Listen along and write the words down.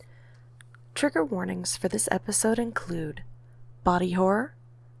Trigger warnings for this episode include body horror,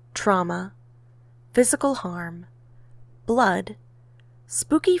 trauma, physical harm, blood,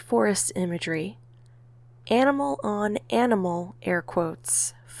 spooky forest imagery, animal on animal, air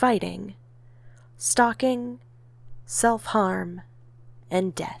quotes, fighting, stalking, self-harm,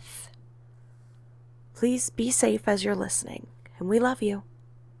 and death. Please be safe as you're listening, and we love you.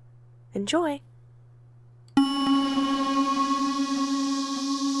 Enjoy!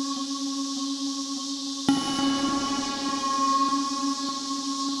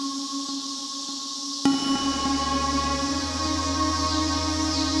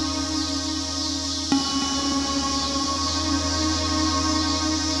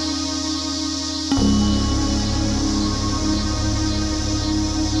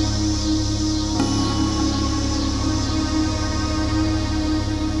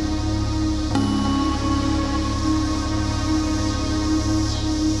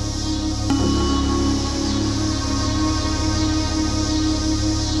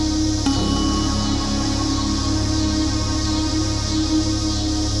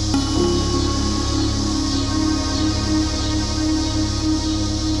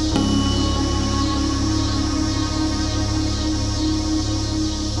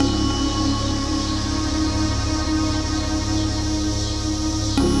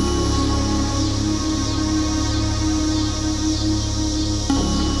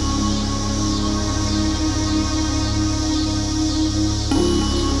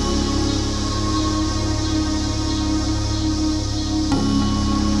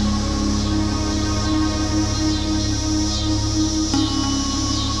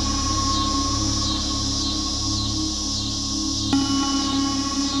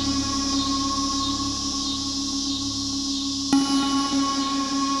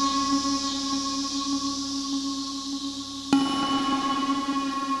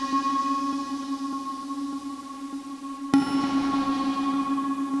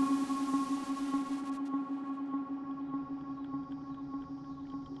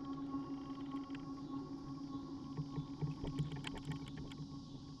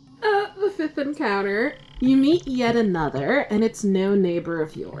 The fifth encounter, you meet yet another, and it's no neighbor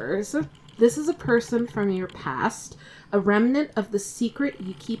of yours. This is a person from your past, a remnant of the secret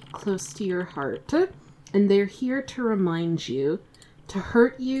you keep close to your heart, and they're here to remind you, to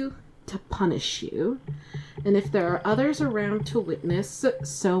hurt you, to punish you. And if there are others around to witness,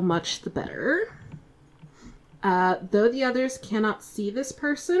 so much the better. Though the others cannot see this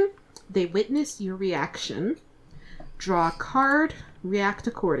person, they witness your reaction. Draw a card, react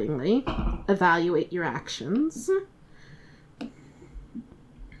accordingly, evaluate your actions.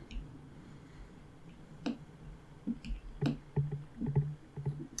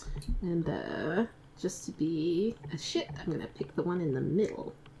 And, just to be a shit, I'm gonna pick the one in the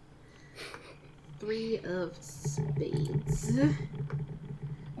middle. 3 of spades.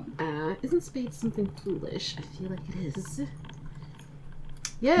 Isn't spades something foolish? I feel like it is.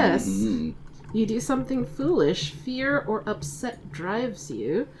 Yes! Mm-hmm. You do something foolish. Fear or upset drives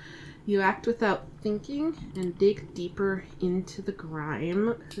you. You act without thinking and dig deeper into the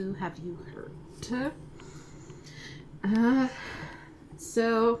grime. Who have you hurt?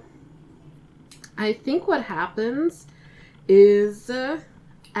 So I think what happens is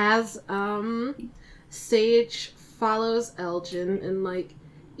as Sage follows Elgin and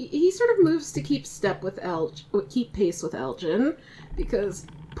he sort of moves to keep pace with Elgin because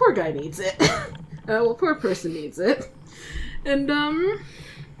poor guy needs it. Poor person needs it. And,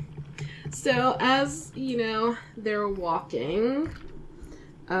 so as, they're walking,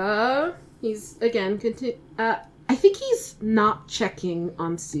 he's, again, I think he's not checking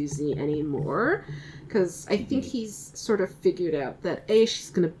on Susie anymore, because I think he's sort of figured out that A, she's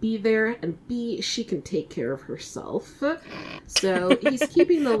gonna be there, and B, she can take care of herself. So he's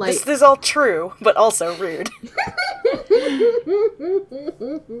keeping the light... This is all true, but also rude.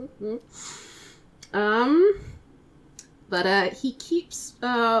 But he keeps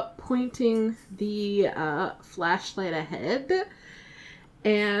pointing the flashlight ahead,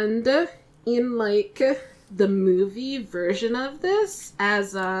 and in the movie version of this,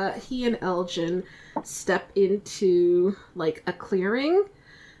 as he and Elgin step into a clearing,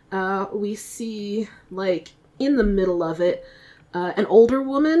 we see in the middle of it an older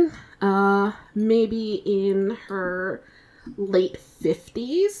woman, maybe in her late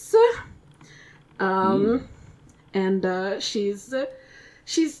 50s. And she's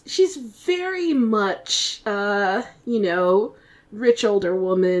very much rich older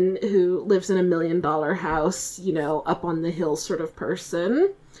woman who lives in $1 million house, up on the hill sort of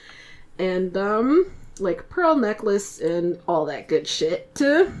person. And pearl necklace and all that good shit.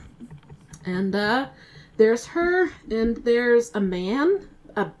 And there's her, and there's a man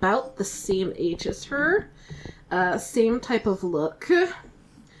about the same age as her, same type of look,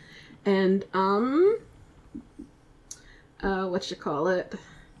 and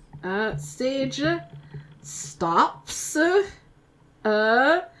Sage stops,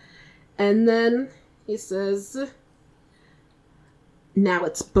 and then he says, "Now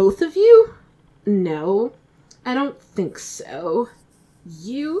it's both of you?" "No, I don't think so.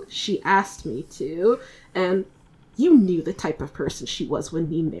 She asked me to, and you knew the type of person she was when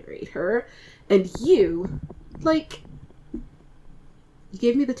we married her, and you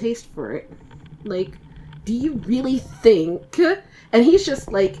gave me the taste for it. Do you really think..." And he's just,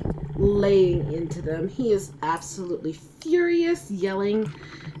 laying into them. He is absolutely furious, yelling,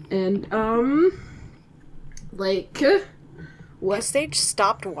 and, Has Sage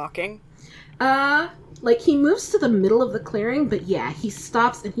stopped walking? He moves to the middle of the clearing, but yeah, he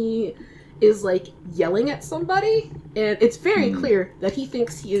stops and he is, yelling at somebody, and it's very clear that he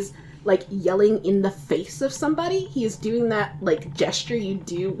thinks he is, yelling in the face of somebody. He is doing that, gesture you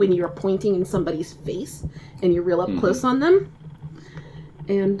do when you're pointing in somebody's face and you're real up close on them.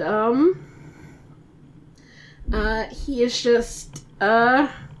 And, he is just,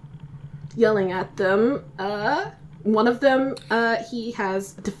 yelling at them. One of them, he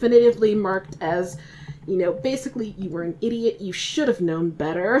has definitively marked as, basically, you were an idiot, you should have known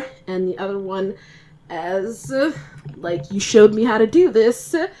better. And the other one as, you showed me how to do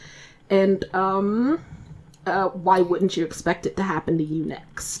this, and, why wouldn't you expect it to happen to you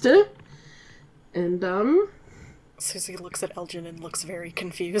next? And, Susie looks at Elgin and looks very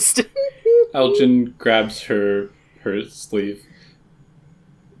confused. Elgin grabs her sleeve.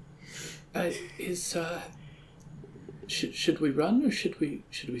 Should we run or should we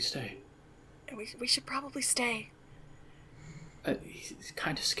stay? We should probably stay. He's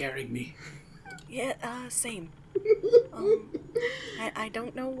kind of scaring me. Yeah, same. I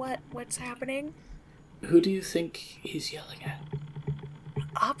don't know what's happening. Who do you think he's yelling at?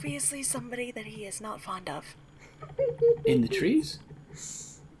 Obviously somebody that he is not fond of. In the trees?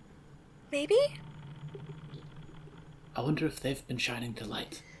 Maybe? I wonder if they've been shining the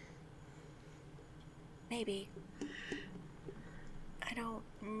light. Maybe. I don't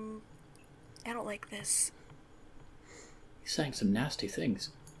like this. He's saying some nasty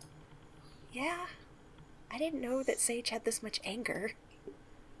things. Yeah. I didn't know that Sage had this much anger.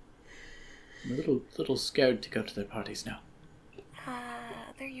 I'm a little scared to go to their parties now.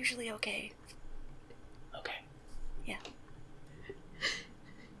 They're usually okay. Okay. Yeah.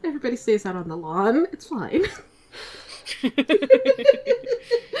 Everybody stays out on the lawn. It's fine.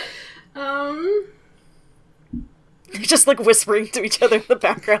 Just whispering to each other in the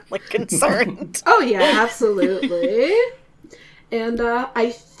background, concerned. Oh yeah, absolutely. And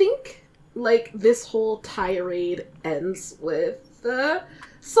I think this whole tirade ends with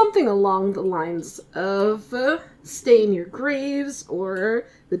something along the lines of stay in your graves, or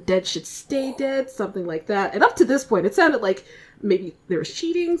the dead should stay dead, something like that. And up to this point, it sounded like maybe there was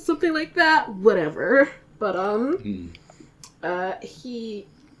cheating, something like that, whatever. But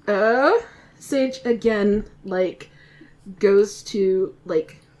Sage again goes to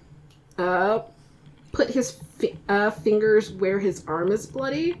put his fingers where his arm is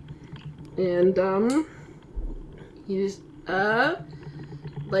bloody, and he's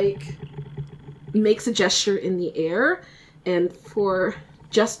makes a gesture in the air, and for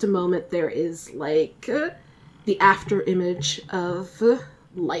just a moment there is the after image of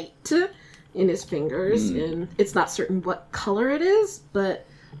light in his fingers, and it's not certain what color it is, but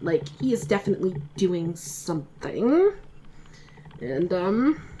he is definitely doing something.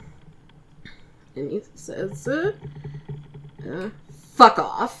 And he says, fuck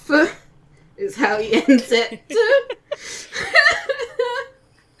off, is how he ends it.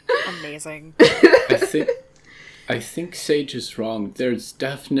 Amazing. I think Sage is wrong. There's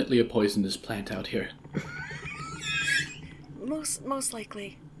definitely a poisonous plant out here. Most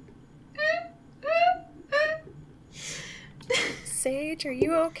likely. Sage, are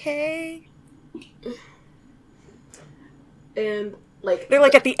you okay? And they're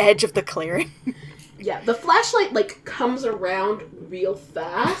at the edge of the clearing. Yeah, the flashlight comes around real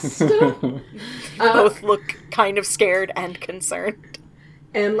fast. Both look kind of scared and concerned.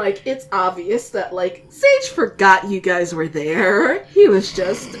 And it's obvious that Sage forgot you guys were there. He was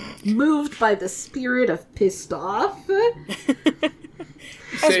just moved by the spirit of pissed off.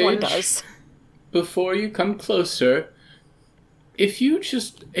 As one does. Before you come closer, if you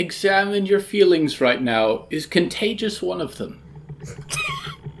just examine your feelings right now, is contagious one of them?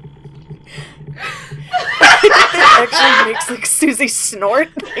 actually makes like Susie snort.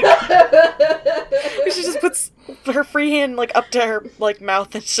 She just puts her free hand like up to her like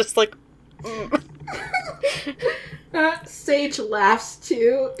mouth and it's just like. Sage laughs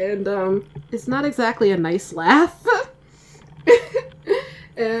too, and it's not exactly a nice laugh.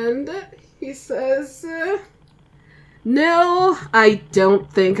 And he says, "No, I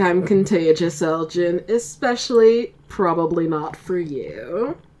don't think I'm contagious, Elgin. Especially, probably not for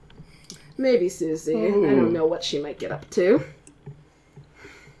you. Maybe Susie. Ooh. I don't know what she might get up to."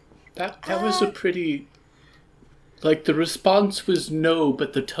 That was a pretty... Like, the response was no,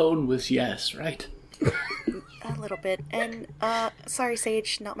 but the tone was yes, right? A little bit. And, sorry,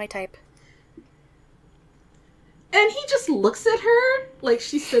 Sage, not my type. And he just looks at her like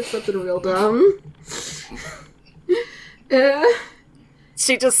she said something real dumb.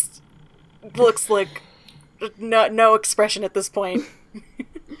 She just looks like no expression at this point.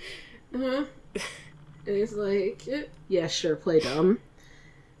 And he's like, "Yeah, sure, play dumb."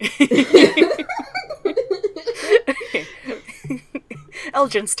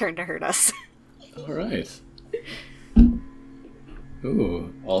 Elgin's turn to hurt us. Alright.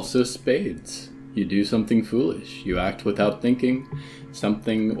 Ooh, also spades. You do something foolish. You act without thinking.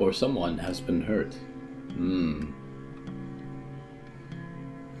 Something or someone has been hurt.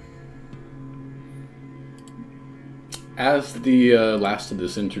 As the last of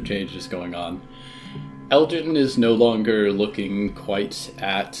this interchange is going on, Elgin is no longer looking quite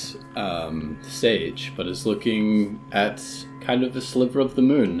at Sage, but is looking at kind of a sliver of the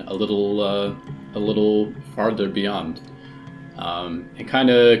moon, a little farther beyond. And kind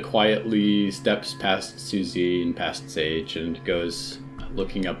of quietly steps past Susie and past Sage and goes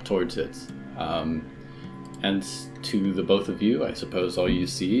looking up towards it. And to the both of you, I suppose all you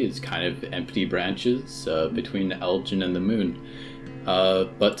see is kind of empty branches between Elgin and the moon.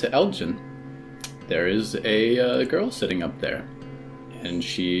 But to Elgin, there is a girl sitting up there. And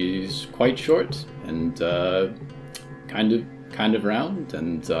she's quite short and kind of round,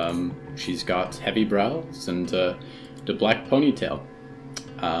 and she's got heavy brows and the black ponytail,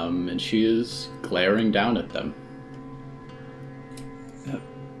 and she is glaring down at them.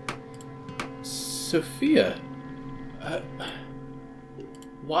 Sophia,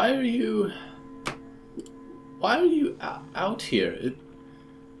 why are you out here?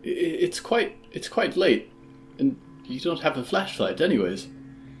 It's quite late, and you don't have a flashlight, anyways.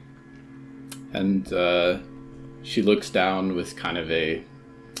 And she looks down with kind of a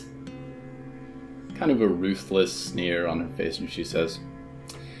ruthless sneer on her face, and she says,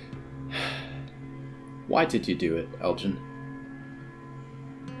 "Why did you do it, Elgin?"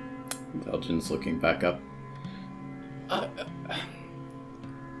 And Elgin's looking back up.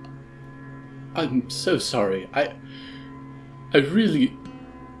 I'm so sorry. I really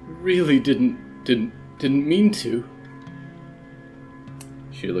didn't mean to.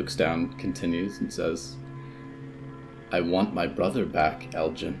 She looks down, continues, and says, "I want my brother back,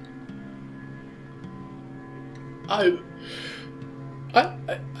 Elgin."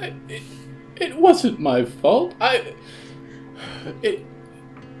 It wasn't my fault.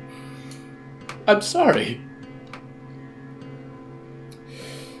 I'm sorry.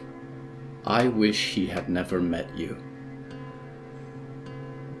 I wish he had never met you.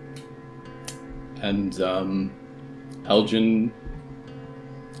 And, Elgin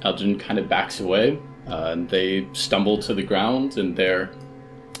kind of backs away, and they stumble to the ground, and they're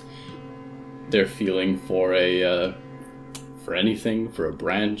feeling for anything, for a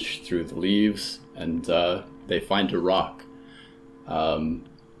branch through the leaves, and they find a rock.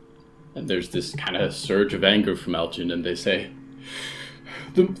 And there's this kind of surge of anger from Elgin, and they say,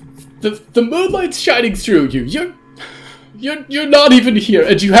 The moonlight's shining through you. You're not even here,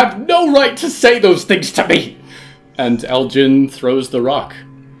 and you have no right to say those things to me. And Elgin throws the rock,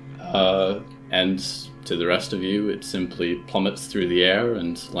 and to the rest of you, it simply plummets through the air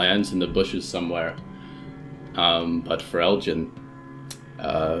and lands in the bushes somewhere. But for Elgin,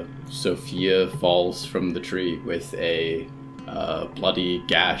 Sophia falls from the tree with a bloody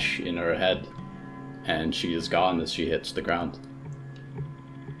gash in her head, and she is gone as she hits the ground.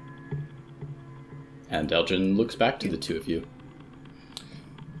 And Elgin looks back to the two of you.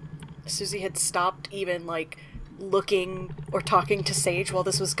 Susie had stopped even, looking or talking to Sage while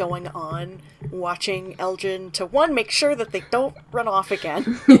this was going on, watching Elgin to, one, make sure that they don't run off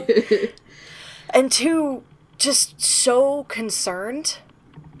again, and two, just so concerned.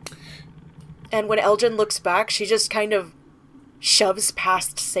 And when Elgin looks back, she just kind of shoves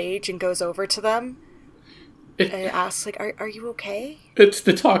past Sage and goes over to them and asks, are you okay? It's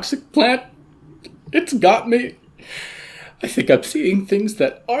the toxic plant. It's got me. I think I'm seeing things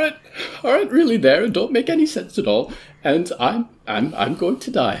that aren't really there and don't make any sense at all, and I'm going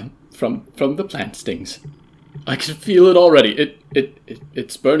to die from the plant stings. I can feel it already.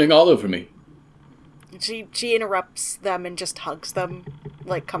 It's burning all over me. She interrupts them and just hugs them,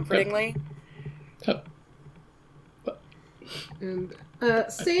 like, comfortingly. And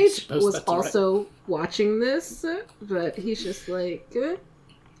Sage was also right. watching this, but he's just like,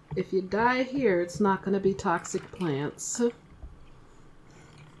 if you die here, it's not going to be toxic plants.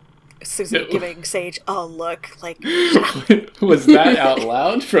 Susan giving Sage a look, like... Was that out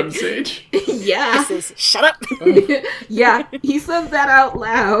loud from Sage? Yeah. This is, shut up! Yeah, he says that out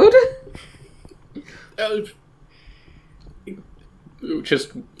loud.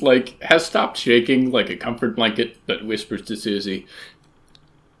 Just, like, has stopped shaking like a comfort blanket, but whispers to Susie,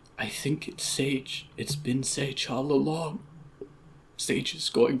 I think it's Sage. It's been Sage all along. Sage is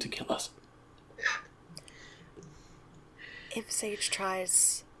going to kill us. If Sage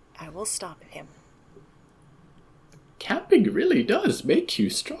tries, I will stop him. Camping really does make you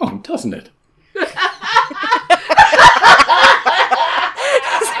strong, doesn't it?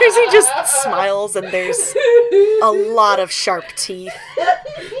 Susie just smiles and there's a lot of sharp teeth.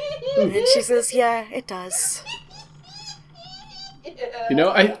 And she says, yeah, it does. You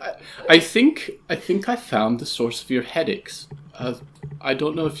know, I think I found the source of your headaches. I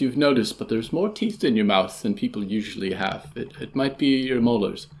don't know if you've noticed, but there's more teeth in your mouth than people usually have. It might be your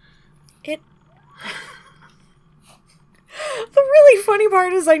molars. The really funny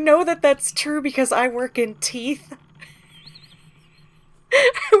part is I know that that's true because I work in teeth.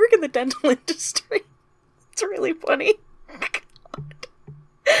 I work in the dental industry. It's really funny. God.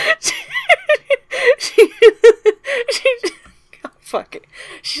 Oh, fuck it.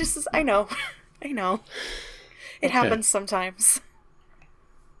 She just says, I know. It happens sometimes.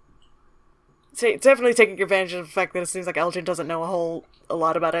 Definitely taking advantage of the fact that it seems like Elgin doesn't know a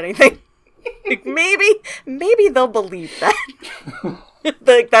lot about anything. Like, maybe they'll believe that.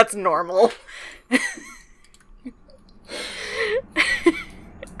 Like, that's normal.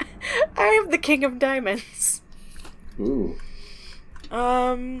 I have the King of Diamonds. Ooh.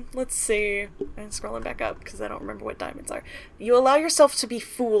 Let's see. I'm scrolling back up because I don't remember what diamonds are. You allow yourself to be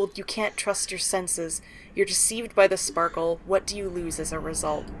fooled. You can't trust your senses. You're deceived by the sparkle. What do you lose as a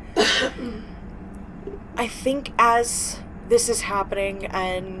result? I think as this is happening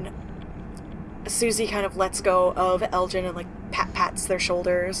and Susie kind of lets go of Elgin and, like, pats their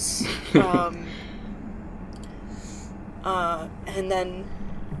shoulders. And then,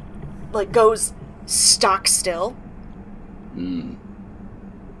 like, goes stock still.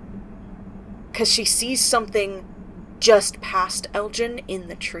 Because she sees something just past Elgin in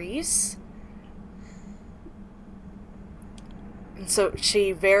the trees. And so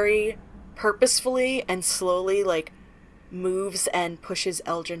she very purposefully and slowly, like, moves and pushes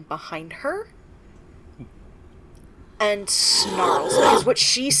Elgin behind her. And snarls. Because what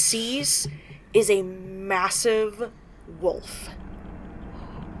she sees is a massive wolf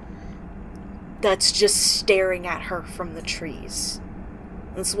that's just staring at her from the trees.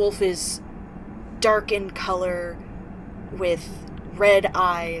 This wolf is dark in color with red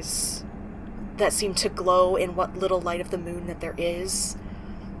eyes that seem to glow in what little light of the moon that there is.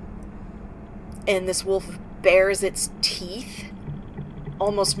 And this wolf bares its teeth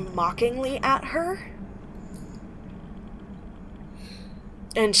almost mockingly at her.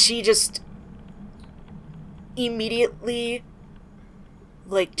 And she just immediately,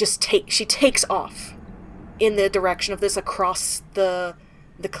 like, she takes off in the direction of this across the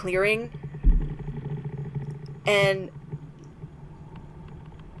clearing. And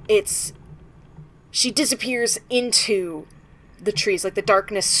she disappears into the trees. Like, the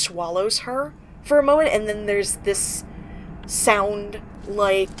darkness swallows her for a moment, and then there's this sound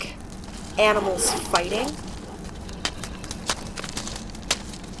like animals fighting.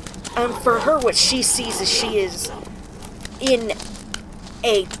 And for her, what she sees is she is in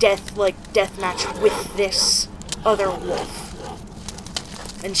a death match with this other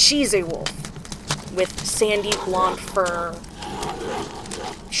wolf. And she's a wolf with sandy blonde fur,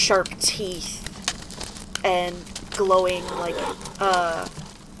 sharp teeth, and glowing, like,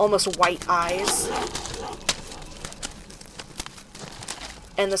 almost white eyes.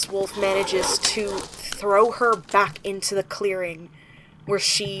 And this wolf manages to throw her back into the clearing, where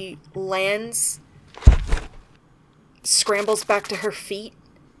she lands, scrambles back to her feet,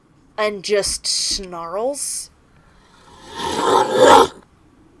 and just snarls.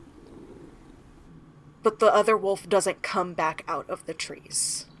 But the other wolf doesn't come back out of the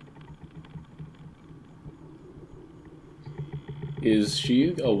trees. Is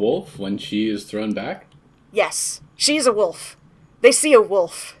she a wolf when she is thrown back? Yes. She's a wolf. They see a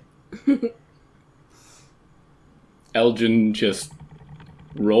wolf. Elgin just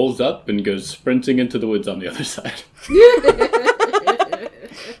rolls up and goes sprinting into the woods on the other side.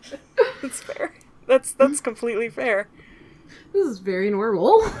 That's fair. That's completely fair. This is very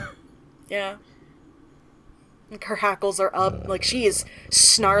normal. Yeah. Like, her hackles are up. Like, she is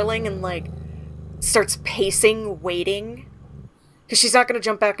snarling and, like, starts pacing, waiting. Because she's not going to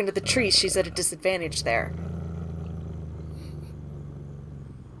jump back into the trees. She's at a disadvantage there.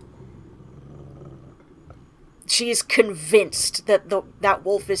 She is convinced that that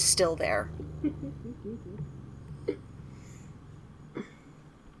wolf is still there.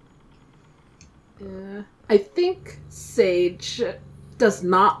 I think Sage does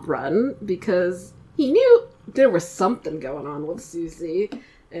not run because he knew there was something going on with Susie,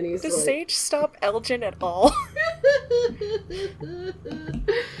 and he's Does like, Sage stop Elgin at all? For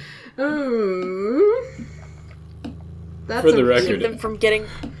That's the a- record, Keep them from getting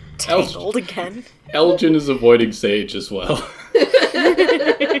tangled again. Elgin is avoiding Sage as well.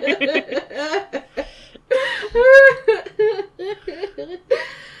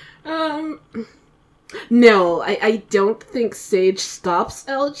 No, I don't think Sage stops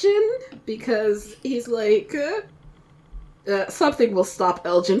Elgin because he's like, something will stop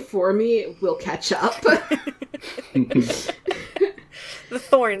Elgin for me. We'll catch up. The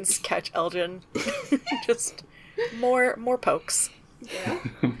thorns catch Elgin. Just more pokes. Yeah.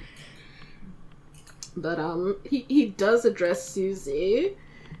 But he does address Susie,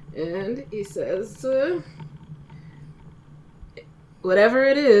 and he says, whatever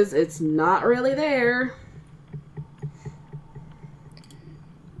it is, it's not really there.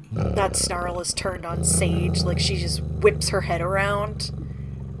 That snarl is turned on Sage, like she just whips her head around.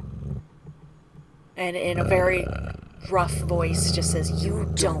 And in a very rough voice just says, "You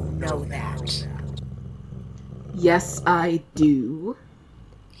don't know that. Yes, I do.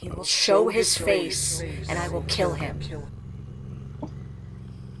 He will show his face, and I will kill him."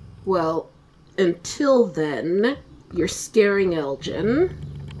 Well, until then, you're scaring Elgin.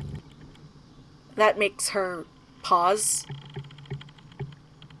 That makes her pause.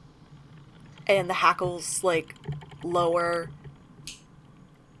 And the hackles, like, lower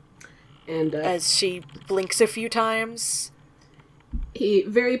And as she blinks a few times. he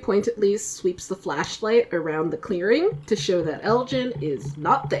very pointedly sweeps the flashlight around the clearing to show that Elgin is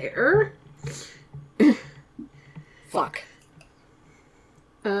not there. Fuck.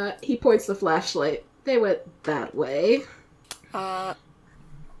 He points the flashlight. They went that way.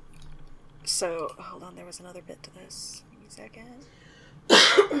 So, hold on, there was another bit to this. Give me a second.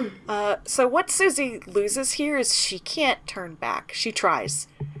 So what Susie loses here is she can't turn back. She tries.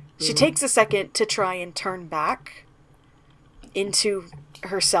 She takes a second to try and turn back into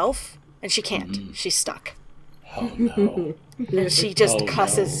herself, and she can't. She's stuck. Oh no. And she just Oh,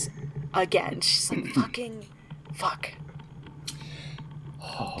 cusses again. She's like, fucking fuck.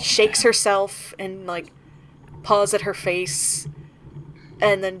 Oh, Shakes herself and, like, paws at her face,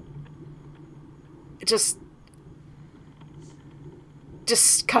 and then just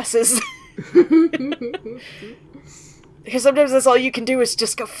cusses. Because sometimes that's all you can do is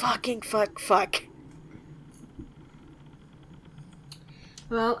just go fucking fuck.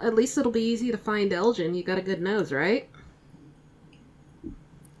 Well, at least it'll be easy to find Elgin. You got a good nose, right?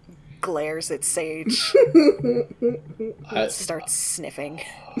 Glares at Sage. Starts sniffing.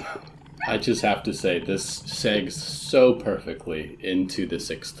 I just have to say, this segs so perfectly into the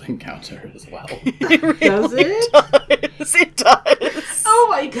sixth encounter as well. Does it? It does. Oh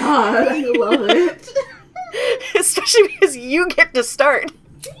my god, I love it. Especially because you get to start.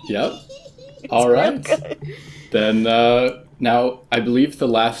 Yep. All right. Then, now, I believe the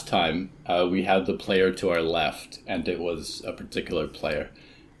last time we had the player to our left, and it was a particular player.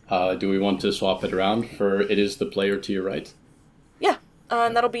 Do we want to swap it around for it is the player to your right? Yeah.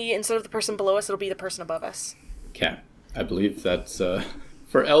 And that'll be, instead of the person below us, it'll be the person above us. Okay. I believe that's,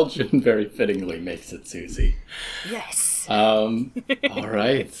 for Elgin, very fittingly makes it Susie. Yes. All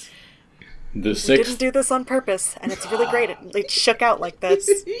right. The We sixth... didn't do this on purpose, and it's really great. It shook out like this.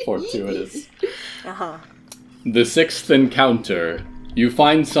 Fortuitous. Uh-huh. The sixth encounter. You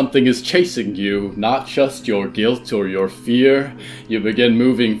find something is chasing you, not just your guilt or your fear. You begin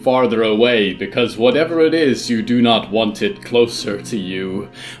moving farther away because whatever it is, you do not want it closer to you.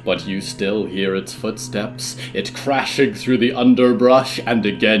 But you still hear its footsteps, it crashing through the underbrush, and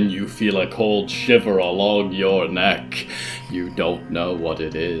again you feel a cold shiver along your neck. You don't know what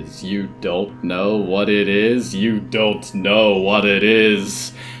it is. You don't know what it is. You don't know what it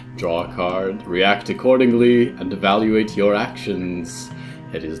is. Draw a card, react accordingly, and evaluate your actions.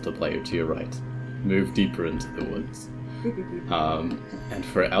 It is the player to your right. move deeper into the woods. And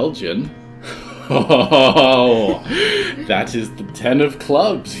for Elgin, oh, that is the 10 of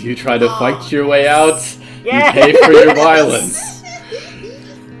clubs. You try to fight your way out. Yes. You pay for your violence.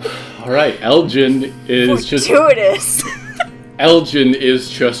 All right, Elgin is fortuitous. Elgin is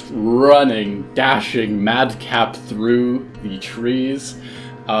just running, dashing, madcap through the trees.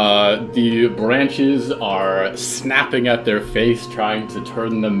 The branches are snapping at their face, trying to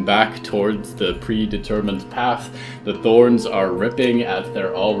turn them back towards the predetermined path. The thorns are ripping at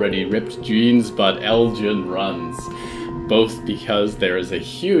their already ripped jeans, but Elgin runs. Both because there is a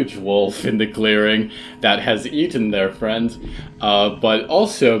huge wolf in the clearing that has eaten their friend, but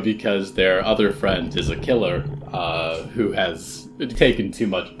also because their other friend is a killer who has taken too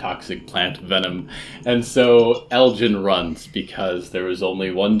much toxic plant venom. And so Elgin runs because there is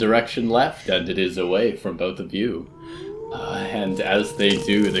only one direction left, and it is away from both of you. And as they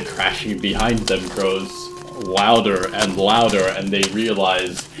do, the crashing behind them grows louder and louder, and they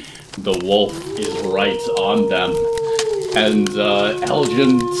realize the wolf is right on them. And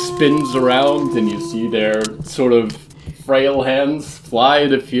Elgin spins around, and you see their sort of frail hands fly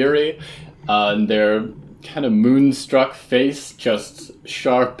to fury, and their kind of moonstruck face just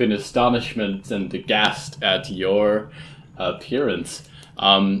sharp in astonishment and aghast at your appearance.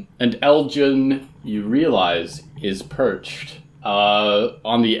 And Elgin, you realize, is perched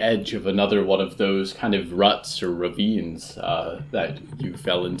on the edge of another one of those kind of ruts or ravines that you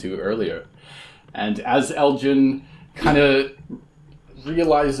fell into earlier. And as Elgin kind of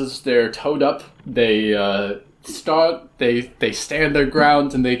realizes they're towed up, they stand their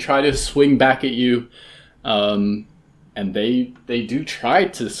ground and they try to swing back at you. And they do try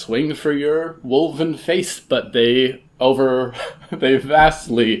to swing for your wolven face, but they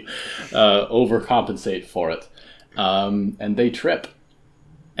vastly overcompensate for it. And they trip.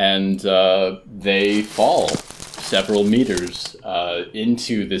 And they fall several meters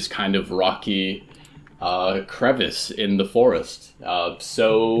into this kind of rocky crevice in the forest,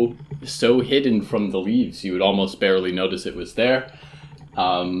 so hidden from the leaves you would almost barely notice it was there,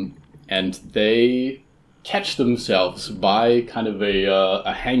 and they catch themselves by kind of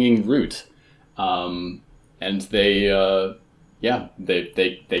a hanging root, and they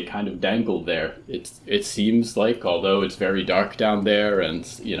kind of dangle there. It seems like, although it's very dark down there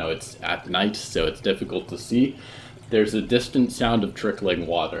and it's at night, so it's difficult to see, there's a distant sound of trickling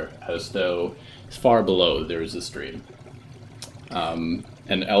water, as though far below there is a stream. And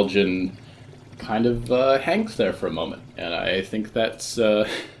Elgin kind of hangs there for a moment, and I think that's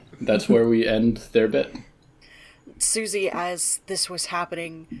where we end their bit. Susie, as this was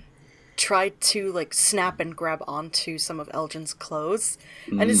happening, tried to snap and grab onto some of Elgin's clothes,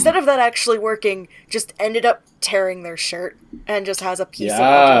 and instead of that actually working, just ended up tearing their shirt, and just has a piece of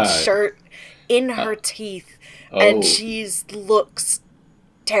Elgin's shirt in her teeth, and she looks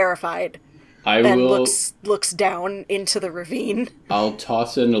terrified. Looks down into the ravine. I'll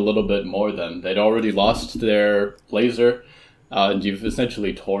toss in a little bit more then. They'd already lost their blazer, and you've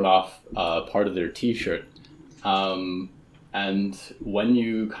essentially torn off part of their t-shirt. And when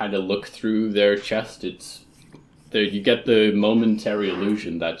you kind of look through their chest, you get the momentary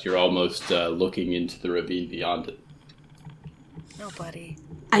illusion that you're almost looking into the ravine beyond it. No, buddy.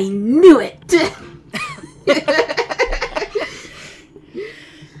 I knew it!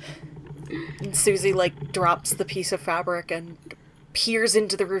 And Susie, drops the piece of fabric and peers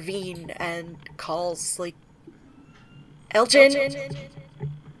into the ravine and calls, Elgin?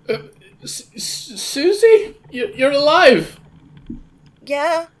 Susie? You're alive!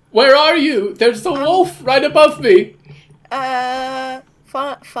 Yeah? Where are you? There's the wolf right above me!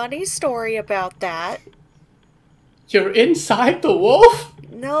 Funny story about that. You're inside the wolf?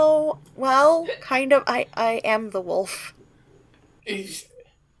 No, well, kind of. I am the wolf.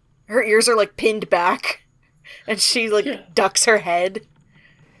 Her ears are pinned back, and she ducks her head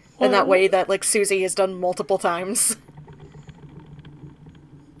in that way that Susie has done multiple times.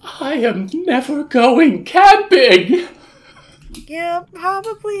 I am never going camping. Yeah,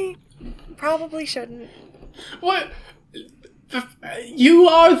 probably shouldn't. What? You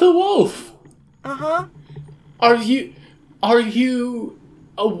are the wolf. Uh-huh. Are you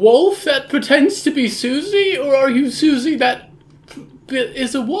a wolf that pretends to be Susie, or are you Susie that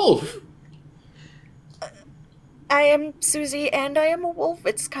is a wolf? I am Susie and I am a wolf.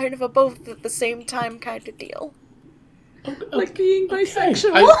 It's kind of a both at the same time kind of deal. Like being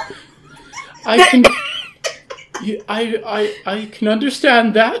bisexual. I can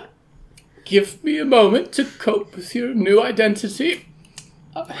understand that. Give me a moment to cope with your new identity.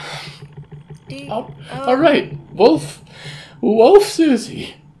 All right, Wolf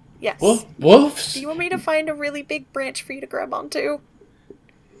Susie. Yes. Wolves? Do you want me to find a really big branch for you to grab onto?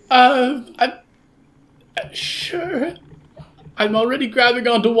 I'm sure. I'm already grabbing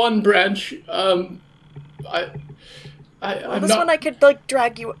onto one branch. I'm This not... one I could, like,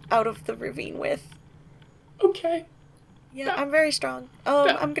 drag you out of the ravine with. Okay. Yeah, I'm very strong.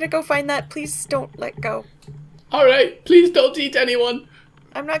 I'm gonna go find that. Please don't let go. Alright, please don't eat anyone.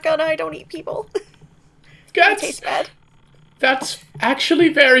 I'm not gonna. I don't eat people. They taste bad. That's actually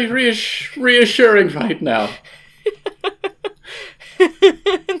very reassuring right now.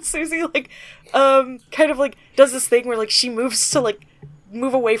 And Susie, like, kind of, like, does this thing where, like, she moves to, like,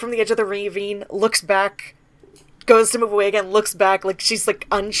 move away from the edge of the ravine, looks back, goes to move away again, looks back, like, she's, like,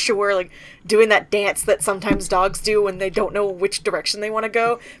 unsure, like, doing that dance that sometimes dogs do when they don't know which direction they want to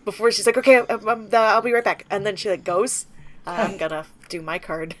go, before she's like, okay, I'll be right back. And then she, like, goes. I'm gonna do my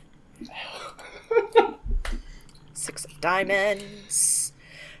card. 6 of diamonds.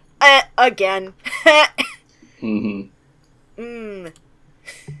 Again.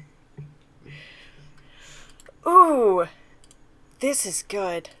 Ooh. This is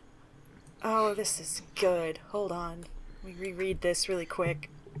good. Oh, this is good. Hold on. Let me reread this really quick.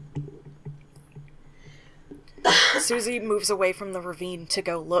 Susie moves away from the ravine to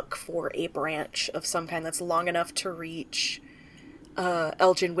go look for a branch of some kind that's long enough to reach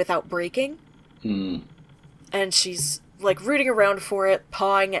Elgin without breaking. And she's, like, rooting around for it,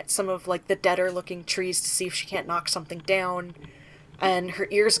 pawing at some of, like, the deader-looking trees to see if she can't knock something down. And her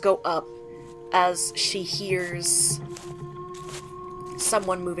ears go up as she hears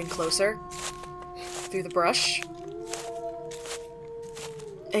someone moving closer through the brush.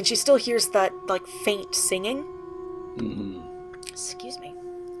 And she still hears that, like, faint singing. Excuse me.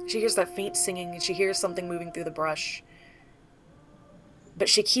 She hears that faint singing, and she hears something moving through the brush. But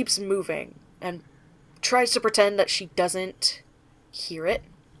she keeps moving, and tries to pretend that she doesn't hear it.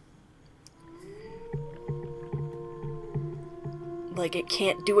 Like, it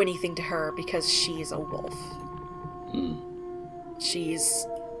can't do anything to her because she's a wolf. She's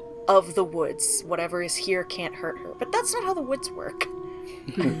of the woods. Whatever is here can't hurt her. But that's not how the woods work.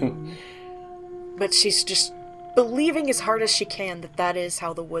 But she's just believing as hard as she can that that is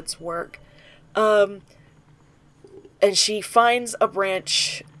how the woods work. And she finds a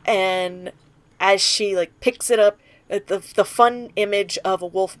branch, and as she, like, picks it up, the fun image of a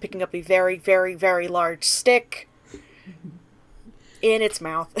wolf picking up a very, very, very large stick in its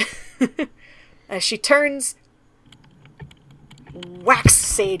mouth. As she turns, whacks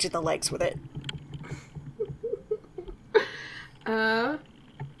Sage in the legs with it. I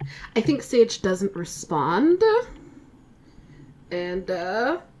think Sage doesn't respond. And,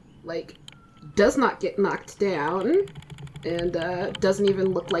 like, does not get knocked down. And, doesn't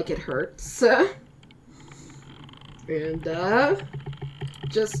even look like it hurts. And,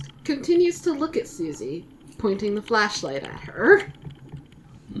 just continues to look at Susie, pointing the flashlight at her.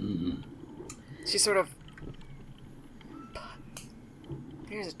 She sort of...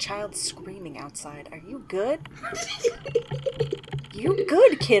 There's a child screaming outside. Are you good? You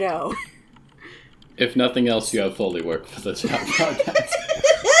good, kiddo? If nothing else, you have Foley work for the child podcast.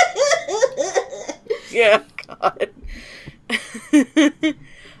 Yeah, God.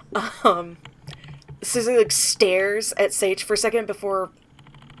 Susie, like, stares at Sage for a second before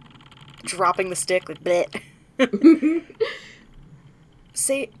dropping the stick, like, bleh.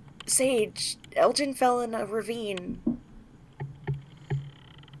 Sage, Elgin fell in a ravine.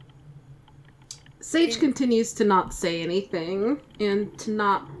 Sage continues to not say anything and to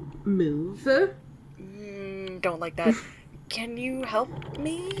not move. Don't like that. Can you help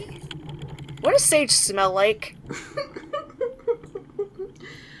me? What does Sage smell like?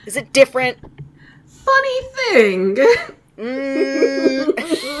 Is it different? Funny thing!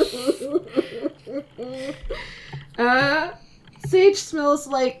 Sage smells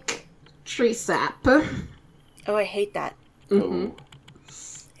like tree sap. Oh, I hate that. Oh.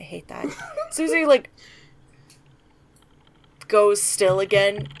 I hate that. Susie, like, goes still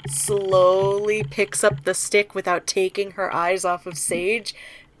again, slowly picks up the stick without taking her eyes off of Sage,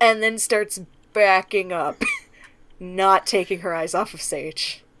 and then starts backing up, not taking her eyes off of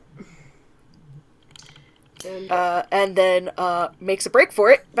Sage. And then makes a break for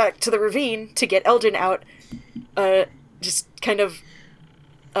it, back to the ravine to get Elgin out. Just kind of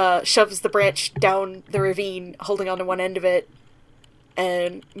shoves the branch down the ravine, holding onto one end of it,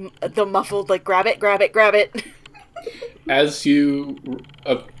 and the muffled, like, grab it. As you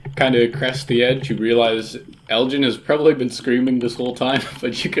kind of crest the edge, you realize Elgin has probably been screaming this whole time,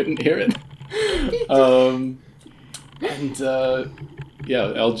 but you couldn't hear it.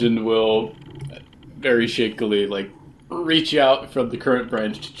 Yeah, Elgin will very shakily, like, reach out from the current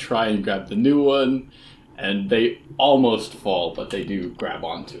branch to try and grab the new one, and they almost fall, but they do grab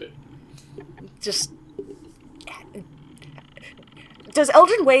onto it. Just... Does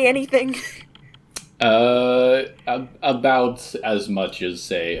Eldrin weigh anything? About as much as,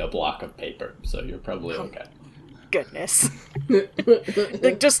 say, a block of paper, so you're probably okay. Goodness.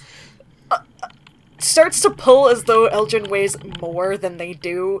 Like, just... starts to pull as though Eldrin weighs more than they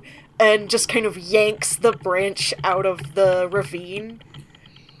do, and just kind of yanks the branch out of the ravine.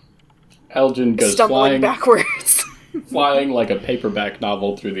 Eldrin goes stumbling backwards. flying like a paperback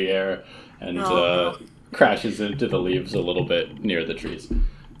novel through the air, and crashes into the leaves a little bit near the trees.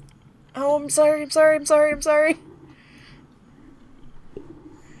 Oh, I'm sorry.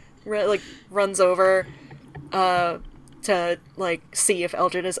 Runs over to, see if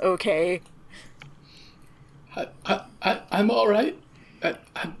Eldrin is okay. I'm alright.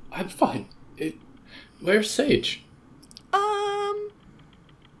 I'm fine. Where's Sage?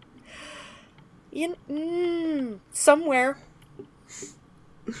 Somewhere.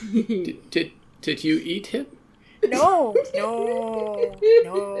 Did you eat him? No.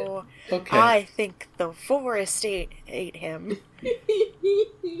 Okay. I think the forest ate him.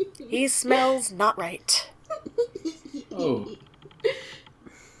 He smells not right. Oh.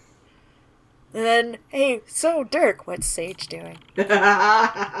 And then, hey, so Dirk, what's Sage doing?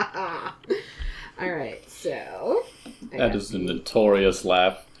 Alright, so... That is a notorious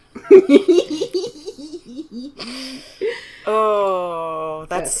laugh. Oh,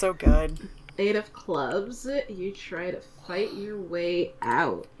 that's so good. 8 of clubs, you try to fight your way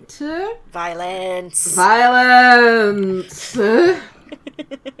out. Violence!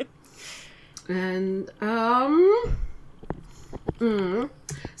 And,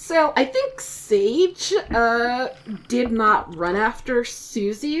 So, I think Sage, did not run after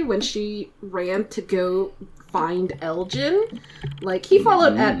Susie when she ran to go find Elgin. Like, he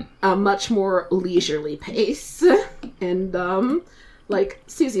followed at a much more leisurely pace. And,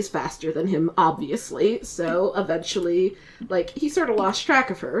 Susie's faster than him, obviously. So, eventually, he sort of lost track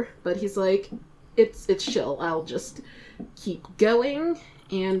of her. But he's like, it's chill. I'll just keep going.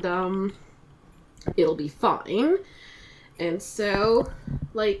 And, it'll be fine. And so,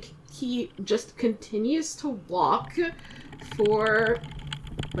 he just continues to walk for,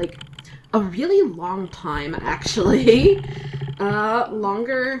 a really long time, actually.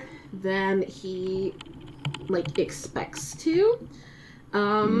 Longer than he, expects to.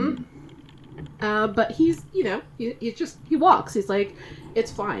 But he's, he walks. He's like,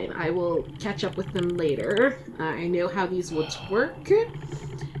 it's fine. I will catch up with them later. I know how these woods work.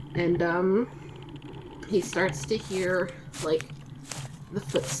 And, he starts to hear, the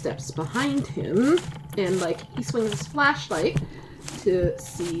footsteps behind him, and, he swings his flashlight to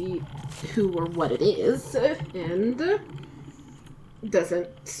see who or what it is, and doesn't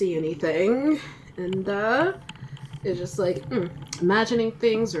see anything, and, is just imagining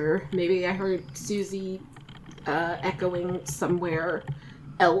things, or maybe I heard Susie, echoing somewhere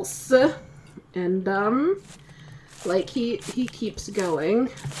else, and, he keeps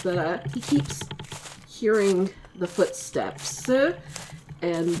going, but, he keeps hearing the footsteps,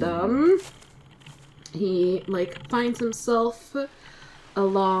 and, he, finds himself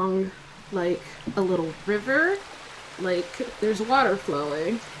along, a little river, there's water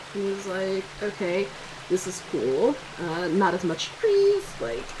flowing, and he's like, okay, this is cool, not as much trees,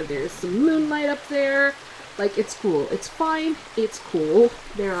 there's some moonlight up there, it's cool, it's fine, it's cool,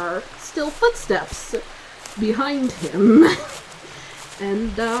 there are still footsteps behind him,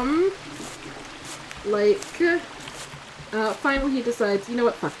 and, finally he decides, you know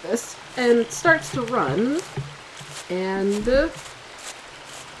what, fuck this, and starts to run, and,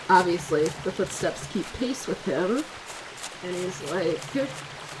 obviously, the footsteps keep pace with him, and he's like, what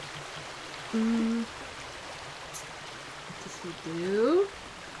does he do?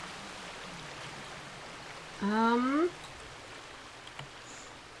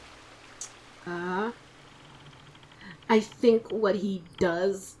 I think what he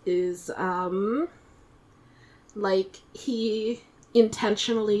does is, he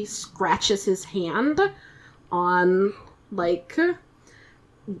intentionally scratches his hand on,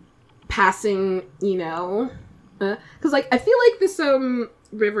 passing, because, I feel like this,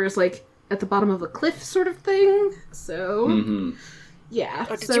 river is, at the bottom of a cliff sort of thing, so, yeah.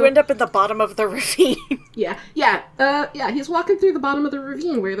 Oh, did you end up at the bottom of the ravine? Yeah, he's walking through the bottom of the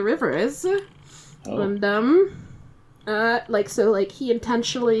ravine where the river is, and, he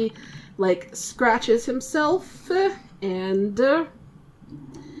intentionally, scratches himself, and,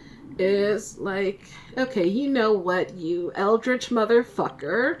 is like, okay, you know what, you eldritch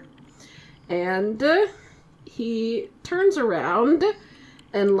motherfucker, and, he turns around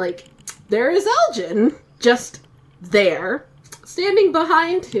and, like, there is Elgin just there, standing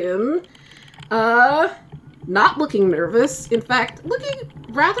behind him, not looking nervous. In fact, looking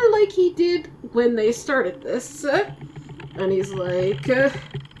rather like he did when they started this. And he's like,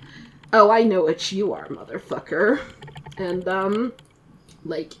 oh, I know what you are, motherfucker. And,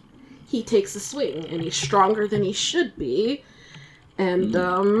 like, he takes a swing, and he's stronger than he should be. And,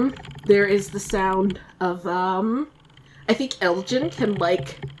 there is the sound of, I think Elgin can,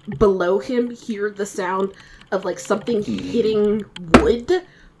 like, below him hear the sound of, like, something hitting wood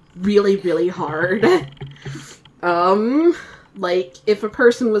really, really hard. Like, if a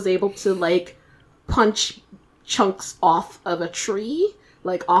person was able to, like, punch chunks off of a tree,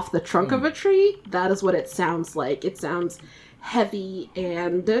 like, off the trunk of a tree, that is what it sounds like. It sounds heavy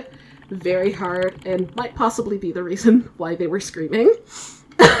and very hard, and might possibly be the reason why they were screaming.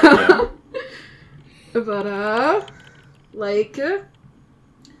 Yeah. But, like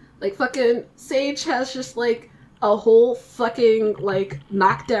fucking Sage has just, like, a whole fucking, like,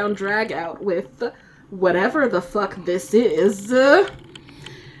 knockdown drag out with whatever the fuck this is.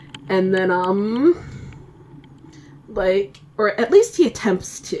 And then, like, or at least he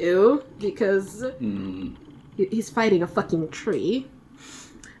attempts to, because he's fighting a fucking tree.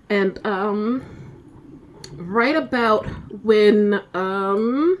 And, right about when,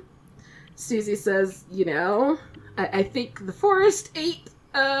 Susie says, you know, I think the forest ate,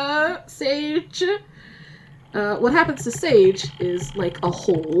 Sage. What happens to Sage is, like, a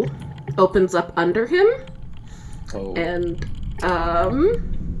hole opens up under him. Oh. And,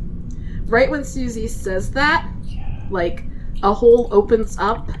 right when Susie says that, like, a hole opens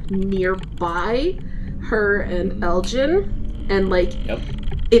up nearby her and Elgin, and, like,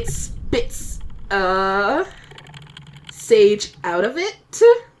 it spits, Sage out of it,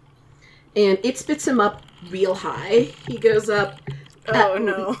 and it spits him up real high. He goes up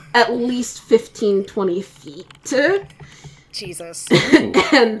at least 15, 20 feet. Jesus.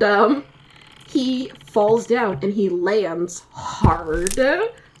 And, he falls down and he lands hard.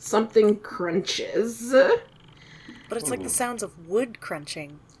 Something crunches. But it's like the sounds of wood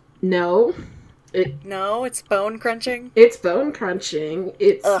crunching. No. No, it's bone crunching? It's bone crunching.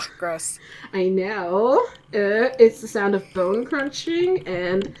 It's... Ugh, gross. I know. It's the sound of bone crunching,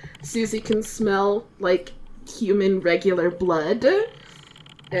 and Susie can smell, like, human regular blood.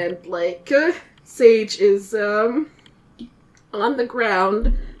 And, like, Sage is, on the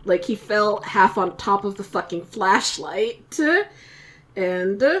ground, like, he fell half on top of the fucking flashlight.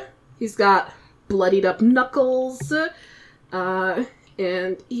 And he's got bloodied up knuckles,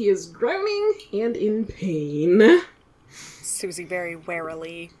 and he is groaning and in pain. Susie very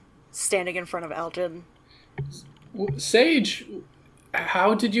warily standing in front of Elgin. Sage,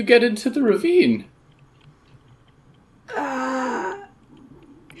 how did you get into the ravine? How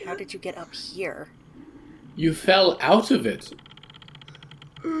did you get up here? You fell out of it.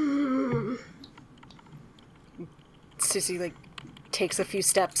 Susie, like, takes a few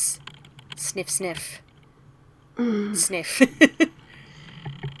steps. Sniff, sniff. Sniff.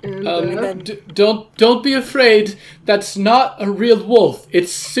 And, Don't be afraid. That's not a real wolf.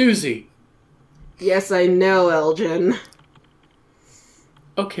 It's Susie. yes, I know, Elgin.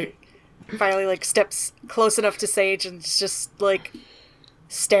 Okay. Finally, like, steps close enough to Sage and is just, like,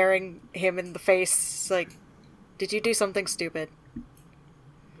 staring him in the face. Like, did you do something stupid?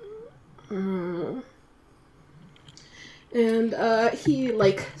 And, he,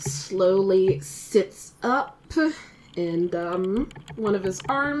 like, slowly sits up, and, one of his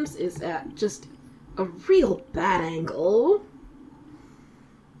arms is at just a real bad angle.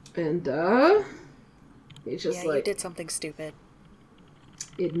 And, he's just You like... did something stupid.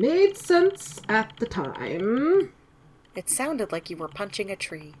 It made sense at the time. It sounded like you were punching a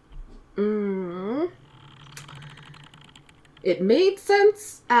tree. It made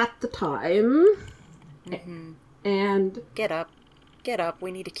sense at the time. Mm-hmm. And... Get up. Get up.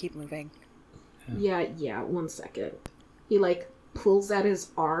 We need to keep moving. Yeah, 1 second. He, like, pulls at his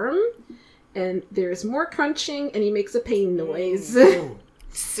arm, and there's more crunching, and he makes a pain noise.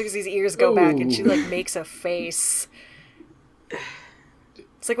 Susie's ears go back, and she, like, makes a face.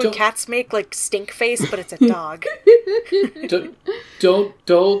 It's like when cats make, like, stink face, but it's a dog.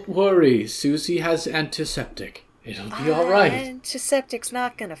 Don't worry. Susie has antiseptic. It'll be all right. Antiseptic's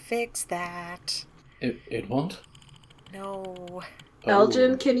not gonna fix that. It won't? No.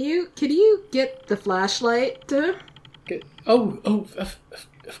 Elgin, can you get the flashlight? Okay.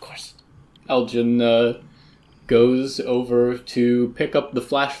 Of course. Elgin goes over to pick up the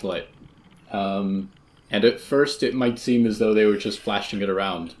flashlight. And at first it might seem as though they were just flashing it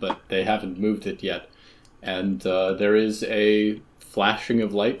around, but they haven't moved it yet. and there is a flashing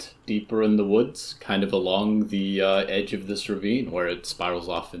of light deeper in the woods, kind of along the edge of this ravine where it spirals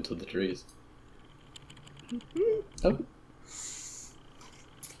off into the trees. Oh.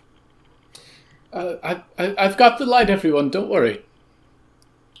 I've got the light, everyone. Don't worry.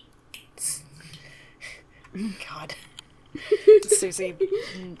 God. Susie,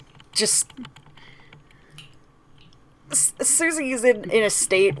 just... Susie is in a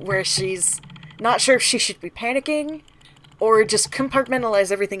state where she's not sure if she should be panicking or just compartmentalize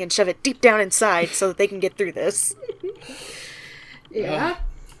everything and shove it deep down inside so that they can get through this. Yeah.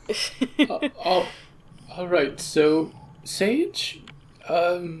 All right, so, Sage,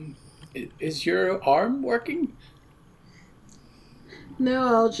 is your arm working? No,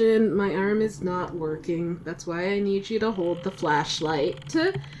 Elgin, my arm is not working. That's why I need you to hold the flashlight.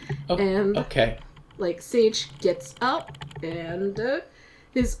 And, okay. Sage gets up, and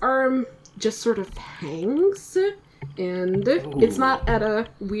his arm just sort of hangs, and it's not at a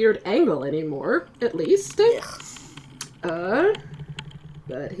weird angle anymore, at least. But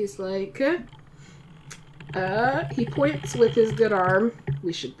he's like, he points with his good arm.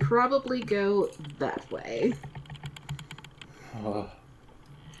 We should probably go that way.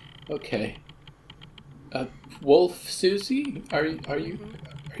 Okay. Wolf, Susie, are you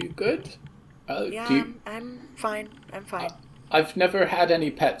good? Yeah, I'm fine. I'm fine. I've never had any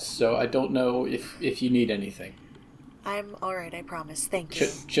pets, so I don't know if you need anything. I'm alright, I promise. Thank you.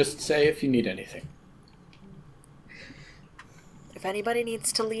 Just say if you need anything. If anybody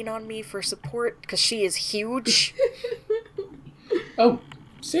needs to lean on me for support, because she is huge. Oh,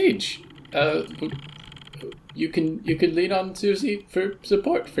 Sage. You can lean on Susie for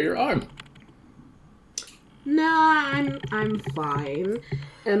support for your arm. Nah, I'm fine.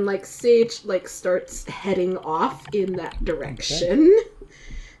 And Sage starts heading off in that direction.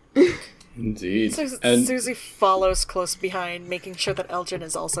 Okay. Indeed. Susie follows close behind, making sure that Elgin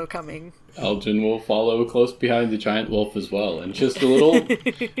is also coming. Elgin will follow close behind the giant wolf as well. And just a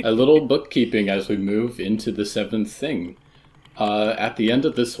little bookkeeping as we move into the seventh thing. At the end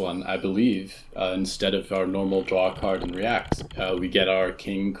of this one, I believe, instead of our normal draw a card and react, we get our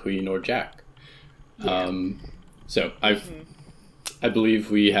king, queen, or jack. Yeah. So I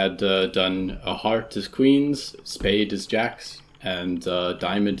believe we had done a heart as queens, spade as jacks, and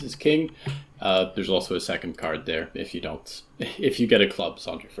diamond as king. There's also a second card there if you get a clubs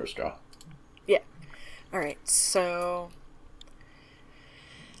on your first draw. Yeah. All right. So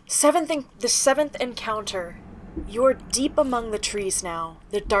the seventh encounter. You're deep among the trees now.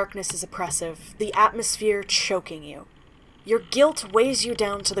 The darkness is oppressive, the atmosphere choking you. Your guilt weighs you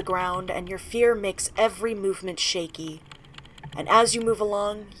down to the ground, and your fear makes every movement shaky. And as you move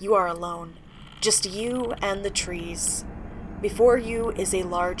along, you are alone. Just you and the trees. Before you is a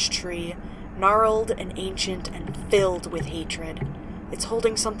large tree, gnarled and ancient and filled with hatred. It's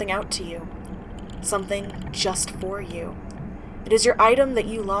holding something out to you. Something just for you. It is your item that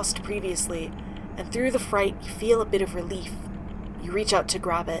you lost previously, and through the fright, you feel a bit of relief. You reach out to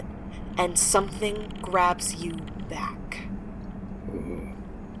grab it, and something grabs you back.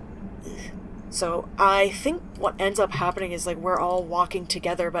 So I think what ends up happening is we're all walking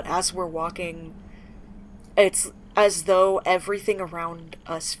together, but as we're walking, it's as though everything around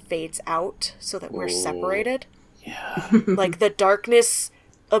us fades out so that we're separated. Yeah. The darkness,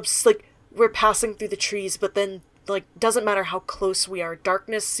 we're passing through the trees, but then doesn't matter how close we are,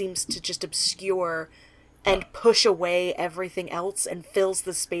 darkness seems to just obscure and push away everything else and fills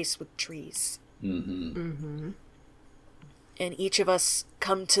the space with trees. Mm-hmm. Mm-hmm. And each of us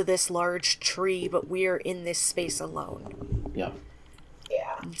come to this large tree, but we're in this space alone. Yeah.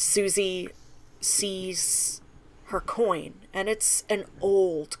 Yeah. And Susie sees her coin, and it's an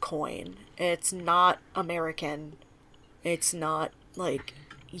old coin. It's not American. It's not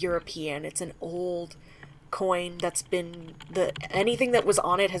European. It's an old coin that's been anything that was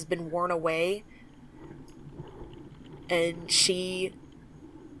on it has been worn away, and she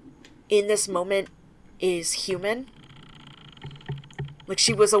in this moment is human.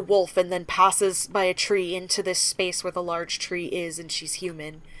 She was a wolf and then passes by a tree into this space where the large tree is, and she's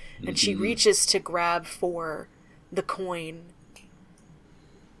human, and she reaches to grab for the coin,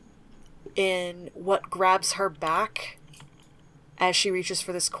 and what grabs her back as she reaches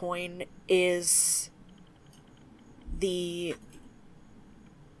for this coin is the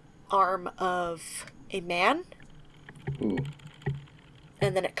arm of a man. Ooh.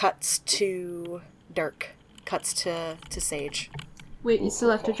 And then it cuts to Dirk. Cuts to Sage. Wait, you still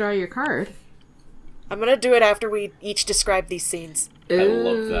have to draw your card. I'm gonna do it after we each describe these scenes. I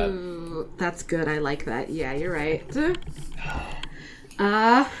love that. That's good. I like that. Yeah, you're right.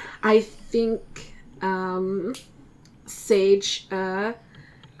 I think Sage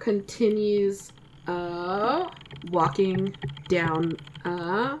continues walking down,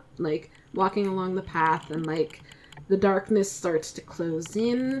 walking along the path, and the darkness starts to close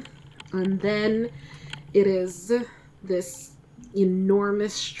in, and then it is this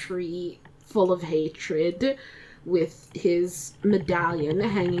enormous tree full of hatred with his medallion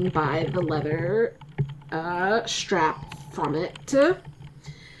hanging by the leather strap from it.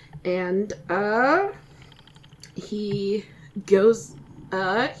 And he goes,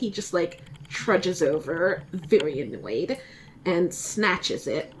 he just trudges over, very annoyed, and snatches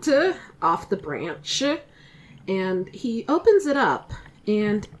it off the branch. And he opens it up,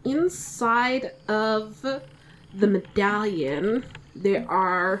 and inside of the medallion there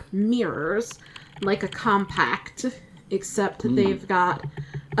are mirrors, like a compact, except they've got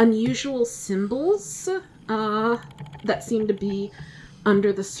unusual symbols that seem to be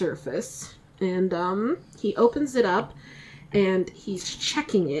under the surface. And he opens it up, and he's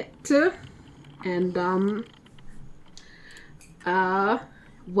checking it, and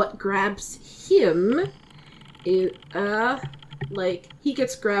what grabs him is he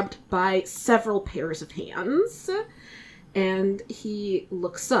gets grabbed by several pairs of hands, and he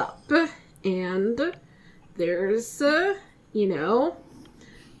looks up, and there's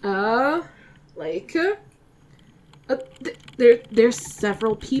there's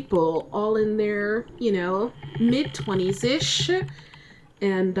several people, all in their mid-20s-ish,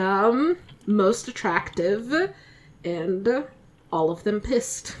 and most attractive, and all of them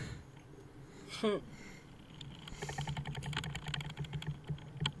pissed. We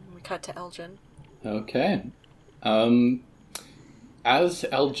cut to Elgin. Okay. As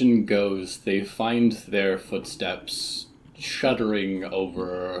Elgin goes, they find their footsteps shuddering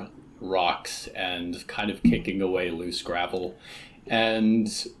over rocks and kind of kicking away loose gravel.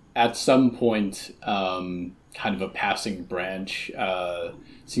 And at some point, kind of a passing branch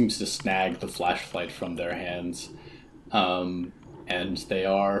seems to snag the flashlight from their hands. And they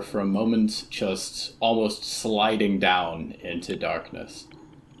are, for a moment, just almost sliding down into darkness.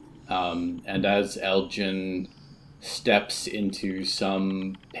 And as Elgin steps into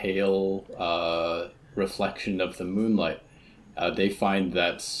some pale reflection of the moonlight, they find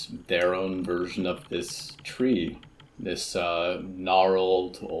that their own version of this tree, this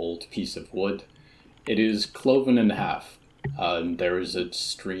gnarled old piece of wood, it is cloven in half. There is a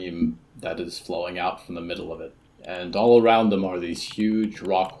stream that is flowing out from the middle of it. And all around them are these huge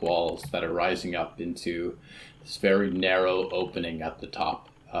rock walls that are rising up into this very narrow opening at the top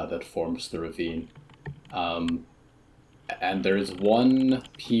that forms the ravine. And there is one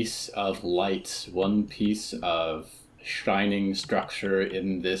piece of light, one piece of shining structure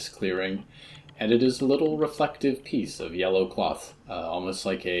in this clearing, and it is a little reflective piece of yellow cloth, almost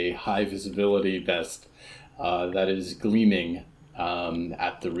like a high visibility vest that is gleaming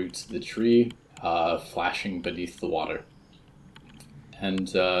at the roots of the tree, flashing beneath the water.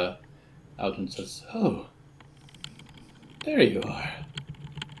 And Elgin says, "Oh, there you are,"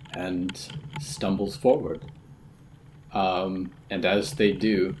 and stumbles forward. And as they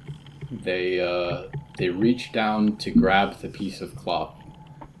do, they reach down to grab the piece of cloth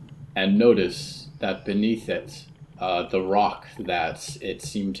and notice that beneath it, the rock that it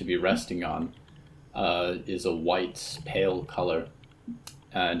seemed to be resting on is a white, pale color.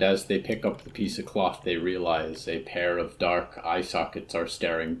 And as they pick up the piece of cloth, they realize a pair of dark eye sockets are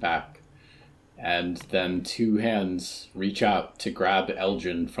staring back. And then two hands reach out to grab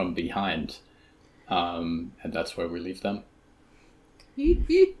Elgin from behind. And that's where we leave them.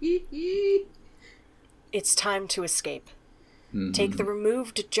 It's time to escape. Mm-hmm. Take the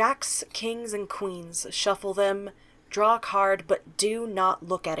removed jacks, kings, and queens, shuffle them, draw a card, but do not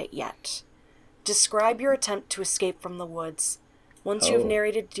look at it yet. Describe your attempt to escape from the woods. Once you have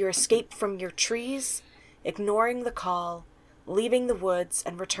narrated your escape from your trees, ignoring the call, leaving the woods,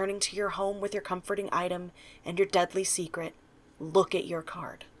 and returning to your home with your comforting item and your deadly secret, look at your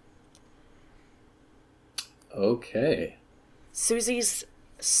card. Okay. Susie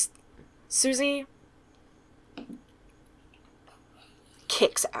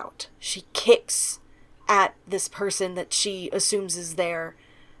kicks out. She kicks at this person that she assumes is there,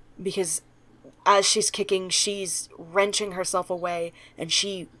 because as she's kicking, she's wrenching herself away, and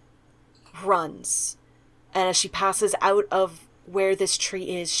she runs. And as she passes out of where this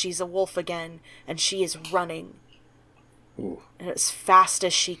tree is, she's a wolf again, and she is running. Ooh. And as fast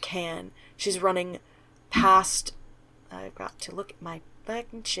as she can. She's running past... I've got to look at my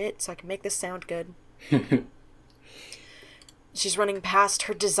fucking shit so I can make this sound good. She's running past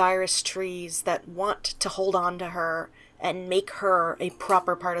her desirous trees that want to hold on to her and make her a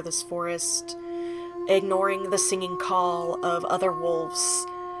proper part of this forest. ignoring the singing call of other wolves,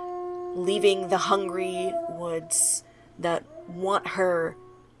 leaving the hungry woods that want her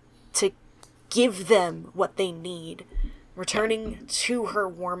to give them what they need, returning to her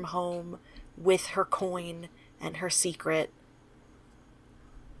warm home with her coin and her secret.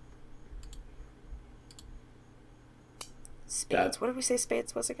 Spades. What did we say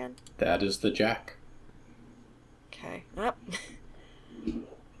Spades was again? That is the Jack. Okay. Yep.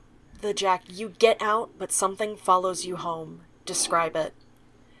 The Jack. You get out, but something follows you home. Describe it.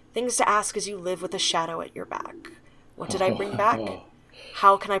 Things to ask as you live with a shadow at your back. What did I bring back?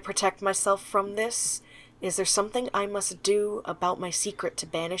 How can I protect myself from this? Is there something I must do about my secret to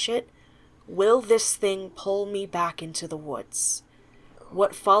banish it? Will this thing pull me back into the woods?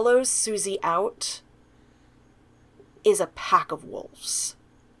 What follows Susie out is a pack of wolves.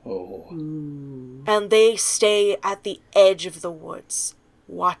 Oh. And they stay at the edge of the woods,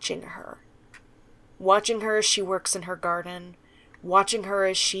 watching her. Watching her as she works in her garden. Watching her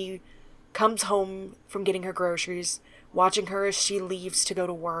as she comes home from getting her groceries. Watching her as she leaves to go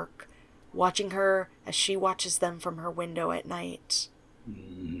to work. Watching her as she watches them from her window at night.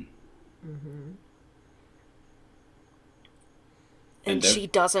 Mm. Mm-hmm. And she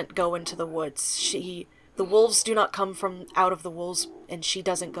doesn't go into the woods. The wolves do not come from out of the wolves, and she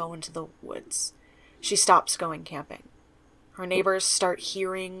doesn't go into the woods. She stops going camping. Her neighbors start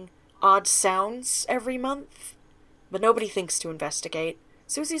hearing odd sounds every month, but nobody thinks to investigate.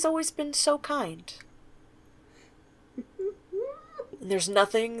 Susie's always been so kind. And there's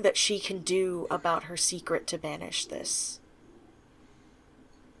nothing that she can do about her secret to banish this.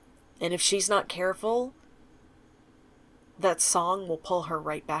 And if she's not careful, that song will pull her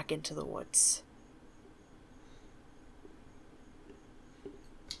right back into the woods.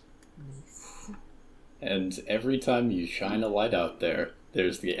 And every time you shine a light out there,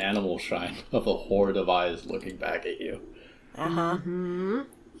 there's the animal shine of a horde of eyes looking back at you. Uh-huh. Mm-hmm.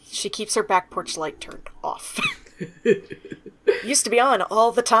 She keeps her back porch light turned off. Used to be on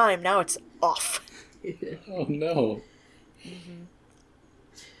all the time, now it's off. Oh no. Mm-hmm.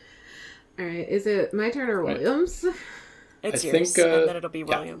 Alright, is it my turn or Williams? It's I yours, think, and then it'll be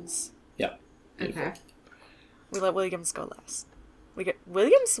Williams. Yeah. Beautiful. Okay. We let Williams go last. We get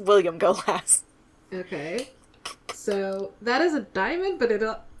William go last. Okay. So, that is a diamond, but it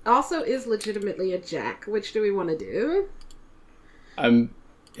also is legitimately a jack. Which do we want to do?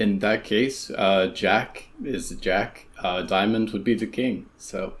 In that case, Jack is the Jack. Diamond would be the king,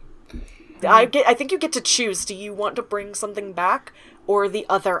 so... I think you get to choose. Do you want to bring something back, or the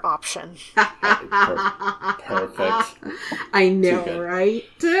other option? Perfect. I know, right?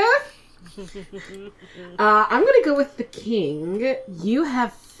 I'm gonna go with the king. You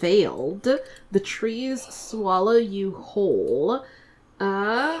have failed. The trees swallow you whole.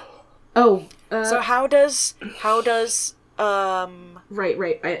 So how does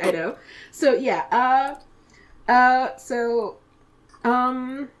Right, I know. So yeah,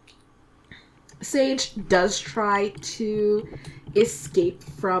 Sage does try to escape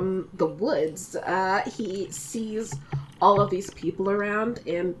from the woods. He sees all of these people around,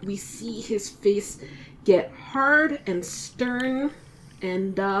 and we see his face get hard and stern,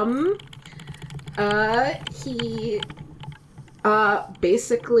 and he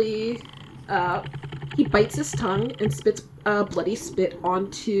basically he bites his tongue and spits bloody spit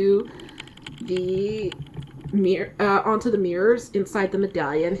onto the mirrors inside the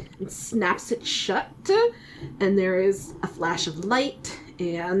medallion and snaps it shut, and there is a flash of light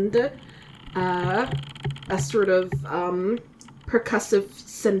and a sort of percussive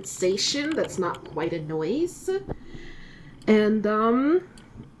sensation that's not quite a noise, and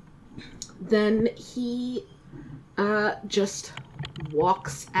then he just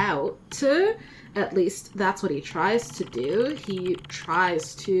walks out. At least that's what he tries to do. He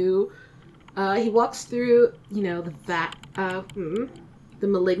walks through, the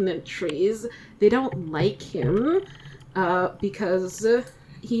malignant trees. They don't like him because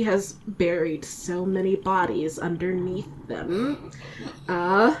he has buried so many bodies underneath them.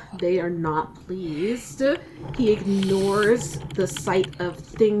 They are not pleased. He ignores the sight of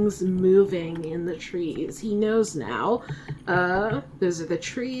things moving in the trees. He knows now. Those are the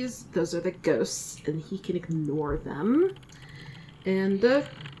trees, those are the ghosts, and he can ignore them. And,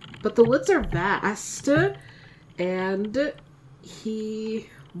 but the woods are vast, and he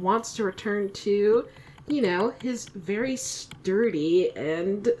wants to return to, his very sturdy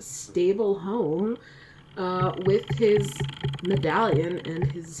and stable home with his medallion and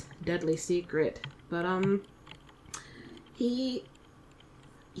his deadly secret. But he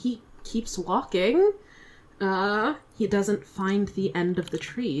keeps walking. He doesn't find the end of the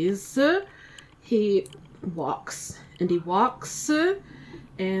trees. He walks, and he walks,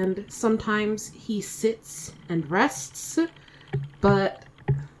 and sometimes he sits and rests, but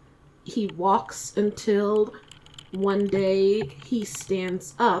he walks until one day he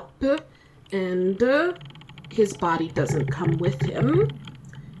stands up, and his body doesn't come with him.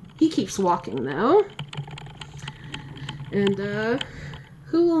 He keeps walking, though. And,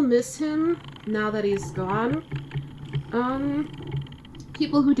 who will miss him now that he's gone?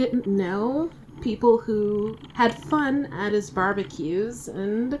 People who didn't know, people who had fun at his barbecues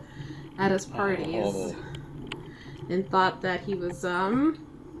and at his parties, and thought that he was,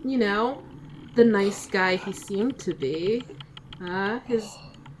 you know, the nice guy he seemed to be. His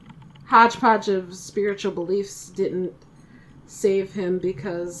hodgepodge of spiritual beliefs didn't save him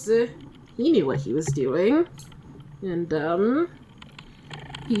because he knew what he was doing. And,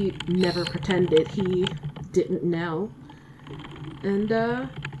 he never pretended he didn't know. And,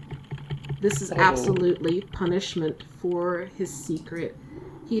 this is absolutely punishment for his secret.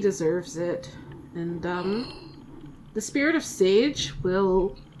 He deserves it. And, the spirit of Sage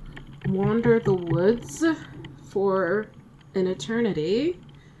will wander the woods for an eternity.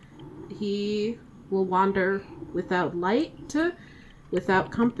 He will wander without light,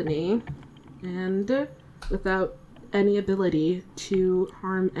 without company, and without any ability to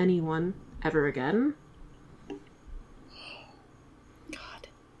harm anyone ever again. God.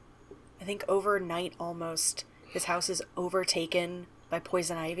 I think overnight almost, his house is overtaken by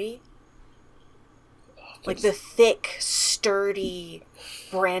poison ivy. Like the thick, sturdy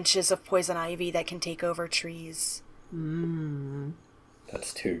branches of poison ivy that can take over trees.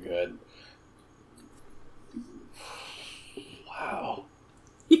 That's too good. Wow.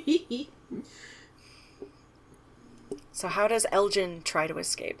 So how does Elgin try to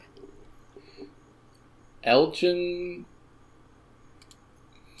escape? Elgin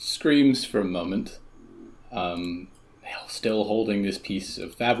screams for a moment, still holding this piece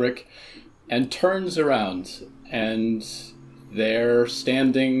of fabric, and turns around, and there,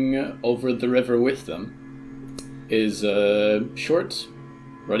 standing over the river with them, is a short,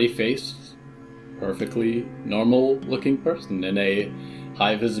 ruddy-faced, perfectly normal-looking person in a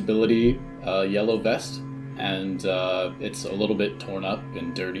high-visibility yellow vest, and it's a little bit torn up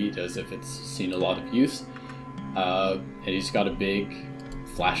and dirtied, as if it's seen a lot of use. And he's got a big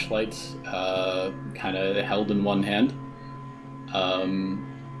flashlight kind of held in one hand.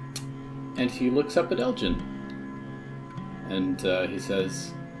 And he looks up at Elgin. And he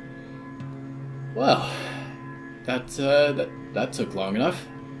says, "Well, that took long enough.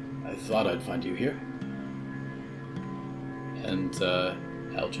 I thought I'd find you here." And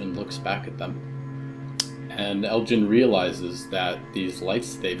Elgin looks back at them. And Elgin realizes that these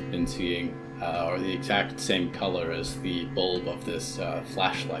lights they've been seeing are the exact same color as the bulb of this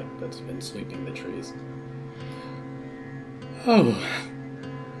flashlight that's been sweeping the trees. "Oh,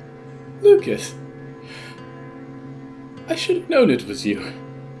 Lucas. I should have known it was you.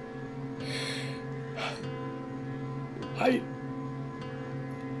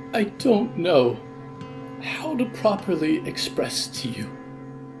 I don't know how to properly express to you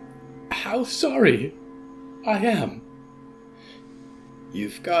how sorry I am."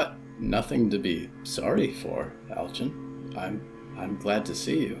 "You've got nothing to be sorry for, Elgin. I'm glad to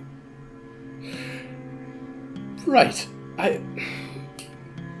see you." "Right.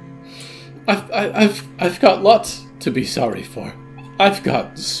 I've got lots to be sorry for. I've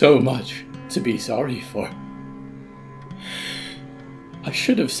got so much to be sorry for. I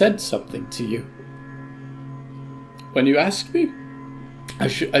should have said something to you. When you asked me, I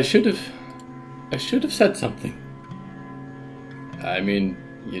should have said something. I mean,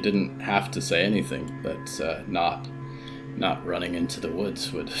 you didn't have to say anything, but not running into the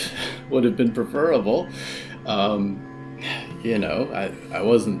woods would have been preferable. You know, I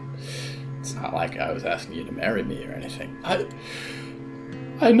wasn't. It's not like I was asking you to marry me or anything.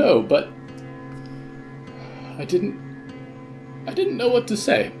 I know, but I didn't know what to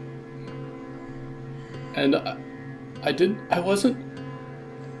say. And I don't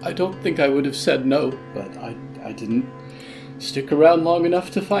think I would have said no, but I didn't stick around long enough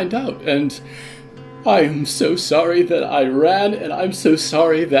to find out. And I am so sorry that I ran, and I'm so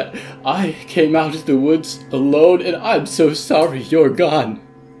sorry that I came out of the woods alone, and I'm so sorry you're gone."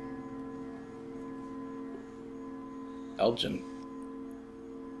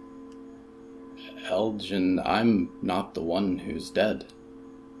 Elgin, I'm not the one who's dead."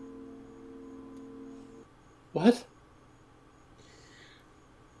 "What?"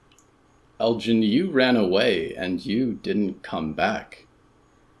 "Elgin, you ran away and you didn't come back.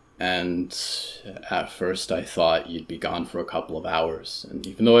 And at first I thought you'd be gone for a couple of hours. And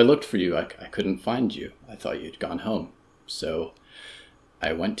even though I looked for you, I couldn't find you. I thought you'd gone home. So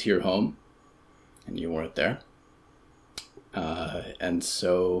I went to your home, and you weren't there. And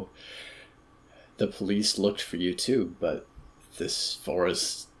so the police looked for you too, but this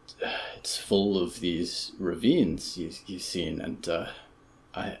forest, it's full of these ravines you've seen, and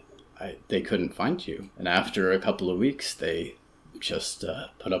they couldn't find you. And after a couple of weeks, they just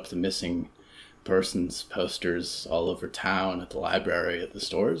put up the missing persons posters all over town, at the library, at the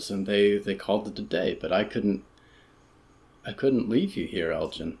stores, and they called it a day. But I couldn't leave you here,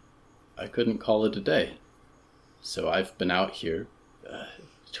 Elgin. I couldn't call it a day. So I've been out here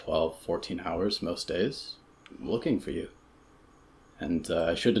 12, 14 hours most days looking for you. And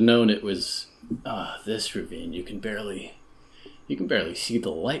I should have known it was this ravine. You can barely see the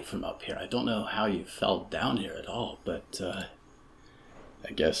light from up here. I don't know how you fell down here at all, but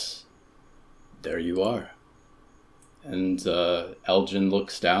I guess there you are. And Elgin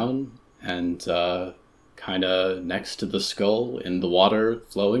looks down, and kind of next to the skull in the water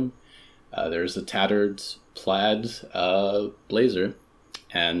flowing, there's a tattered plaid blazer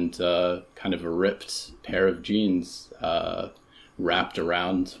and kind of a ripped pair of jeans wrapped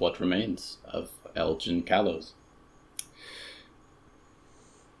around what remains of Elgin Callows.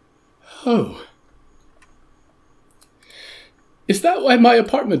 Oh. Is that why my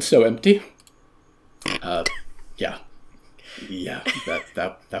apartment's so empty? Yeah. Yeah,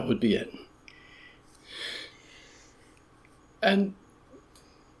 that would be it. And...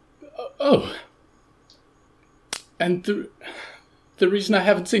 oh. And the reason I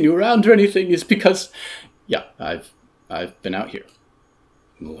haven't seen you around or anything is because... yeah, I've been out here.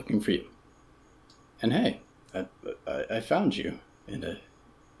 I'm looking for you. And hey, I found you in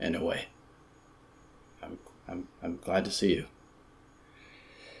a way. I'm glad to see you.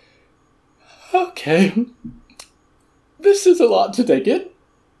 Okay. This is a lot to take in.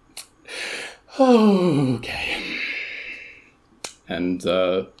 Okay. And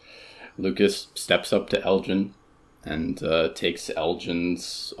Lucas steps up to Elgin and takes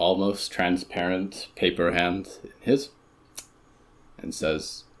Elgin's almost transparent paper hand in his and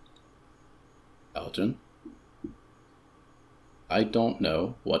says, Elgin, I don't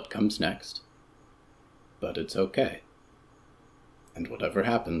know what comes next, but it's okay. And whatever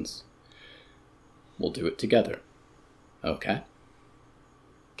happens, we'll do it together. Okay?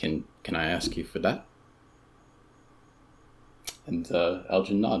 Can I ask you for that? And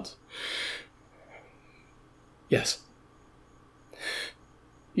Elgin nods. Yes.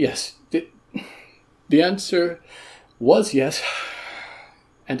 Yes. The answer was yes.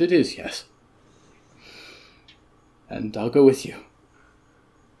 And it is yes. And I'll go with you.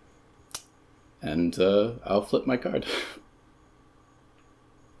 And I'll flip my card.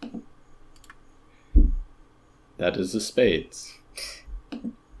 That is the spades.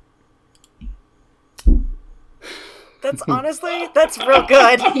 That's honestly, that's real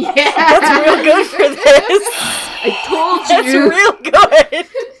good. Yeah. That's real good for this. I told That's you. real good.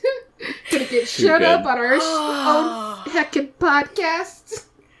 Gonna get shut good. up on our own heckin' podcast.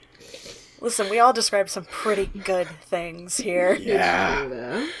 Listen, we all described some pretty good things here. Yeah. It's true,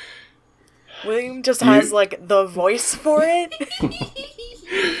 though. William just has, like, the voice for it.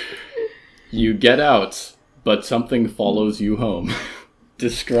 You get out, but something follows you home.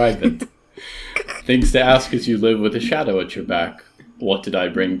 Describe it. Things to ask as you live with a shadow at your back. What did I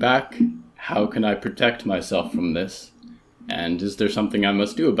bring back? How can I protect myself from this? And is there something I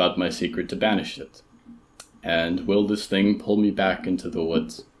must do about my secret to banish it? And will this thing pull me back into the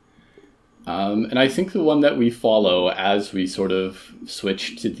woods? And I think the one that we follow as we sort of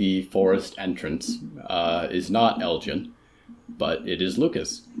switch to the forest entrance is not Elgin, but it is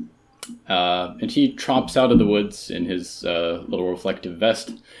Lucas. And he tromps out of the woods in his little reflective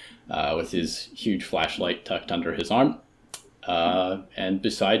vest with his huge flashlight tucked under his arm. And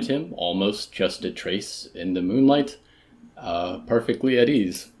beside him, almost just a trace in the moonlight, perfectly at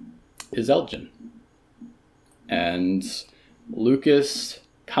ease, is Elgin. And Lucas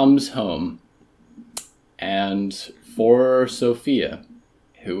comes home, and for Sophia,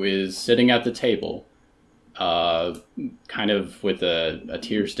 who is sitting at the table, kind of with a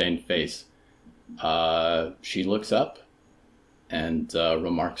tear-stained face, she looks up and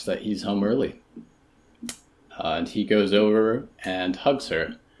remarks that he's home early. And he goes over and hugs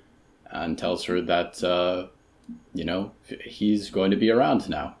her and tells her that, he's going to be around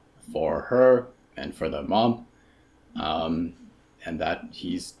now for her and for their mom, and that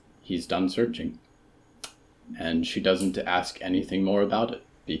he's done searching. And she doesn't ask anything more about it,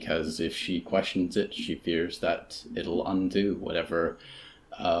 because if she questions it, she fears that it'll undo whatever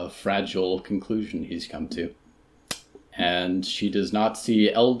fragile conclusion he's come to. And she does not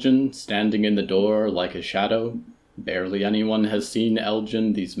see Elgin standing in the door like a shadow. Barely anyone has seen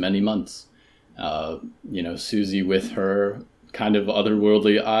Elgin these many months. Susie with her kind of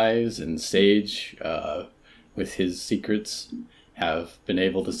otherworldly eyes, and Sage with his secrets have been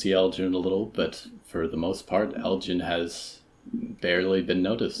able to see Elgin a little, but for the most part, Elgin has barely been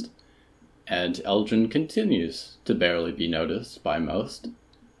noticed. And Elgin continues to barely be noticed by most.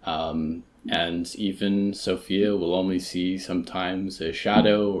 And even Sophia will only see sometimes a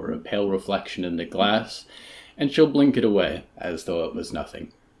shadow or a pale reflection in the glass, and she'll blink it away as though it was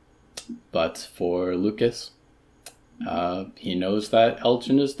nothing. But for Lucas, he knows that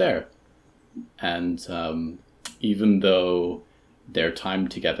Elgin is there. And even though their time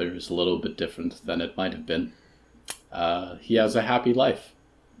together is a little bit different than it might have been, he has a happy life.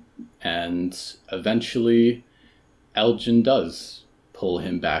 And eventually, Elgin does pull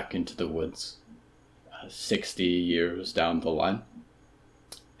him back into the woods, 60 years down the line.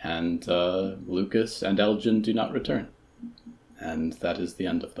 And Lucas and Elgin do not return. And that is the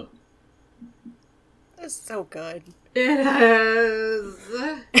end of them. That's so good. It is.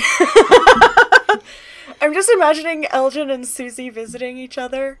 I'm just imagining Elgin and Susie visiting each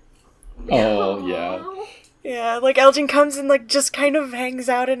other. Oh, yeah. Yeah, like Elgin comes and like just kind of hangs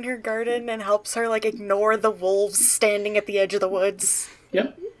out in her garden and helps her like ignore the wolves standing at the edge of the woods.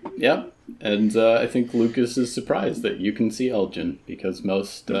 Yep. And I think Lucas is surprised that you can see Elgin, because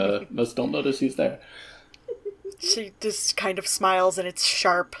most don't notice he's there. She just kind of smiles and it's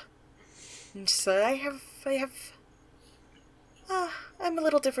sharp. And she said, I'm a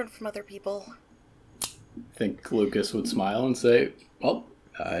little different from other people. I think Lucas would smile and say, well,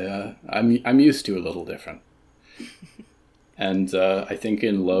 I'm used to a little different. And I think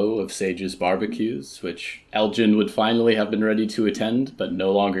in Low of Sage's barbecues, which Elgin would finally have been ready to attend, but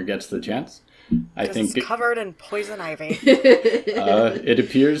no longer gets the chance. I think it's covered in poison ivy. It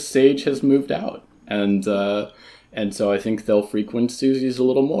appears Sage has moved out, and so I think they'll frequent Susie's a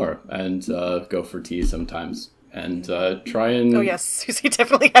little more and go for tea sometimes and try and. Oh yes, Susie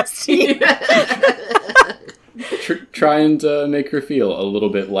definitely has tea. Try and make her feel a little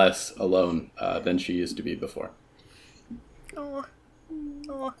bit less alone than she used to be before.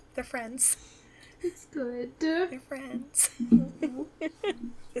 Oh, they're friends. It's good. They're friends.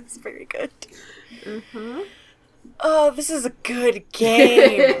 It's very good. Uh-huh. Oh, this is a good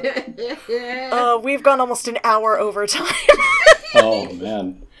game. We've gone almost an hour over time. Oh,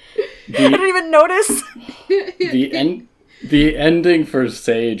 man. I didn't even notice. The ending for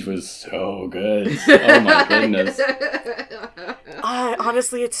Sage was so good. Oh my goodness.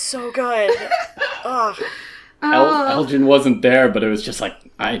 Honestly, it's so good. Elgin wasn't there, but it was just like,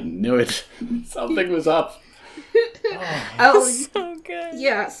 I knew it. Something was up. So good.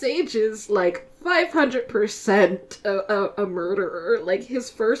 Yeah, Sage is like 500% a murderer. Like,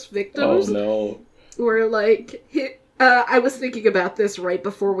 his first victims were like... I was thinking about this right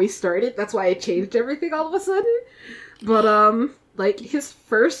before we started. That's why I changed everything all of a sudden. But, like, his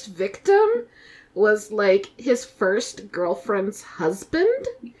first victim was, like, his first girlfriend's husband.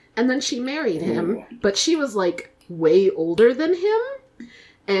 And then she married him. But she was, like, way older than him.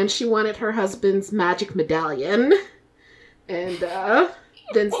 And she wanted her husband's magic medallion. And,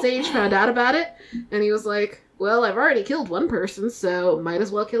 then Sage found out about it. And he was like, well, I've already killed one person, so might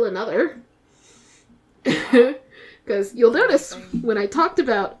as well kill another. Because you'll notice when I talked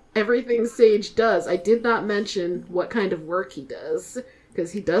about everything Sage does, I did not mention what kind of work he does.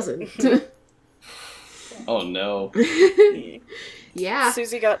 Because he doesn't. Oh, no. Yeah.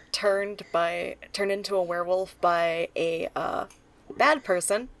 Susie got turned into a werewolf by a bad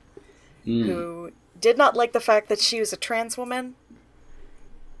person who did not like the fact that she was a trans woman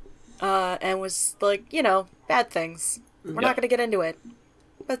and was like, bad things. We're not going to get into it.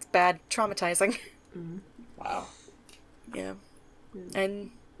 That's bad. Traumatizing. Wow. Yeah.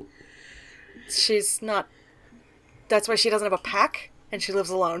 And she's not... That's why she doesn't have a pack, and she lives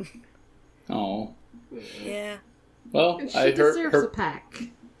alone. Oh. Yeah. Well, she deserves a pack.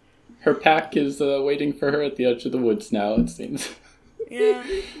 Her pack is waiting for her at the edge of the woods now, it seems. Yeah.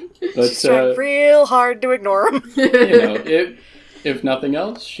 But, she's trying real hard to ignore him. If nothing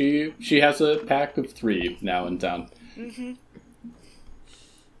else, she has a pack of 3 now in town. Mm-hmm.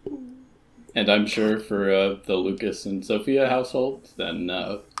 And I'm sure for the Lucas and Sophia household, then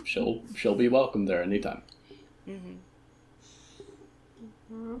she'll be welcome there anytime. Mm-hmm.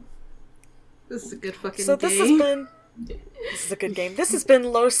 This is a good fucking game. This is a good game. This has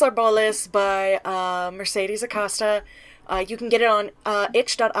been Los Arboles by Mercedes Acosta. You can get it on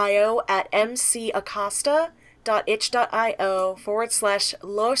itch.io at MC Acosta.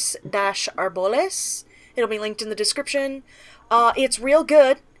 www.itch.io/los-arboles. It'll be linked in the description. It's real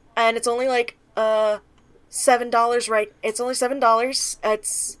good, and it's only like $7, right? It's only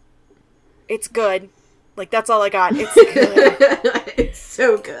 $7. It's good. Like, that's all I got. It's good. It's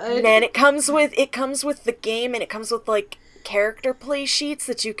so good. Man, it comes with the game, and it comes with like character play sheets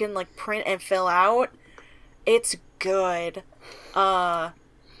that you can like print and fill out. It's good.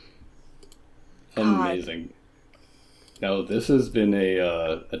 Amazing. No, this has been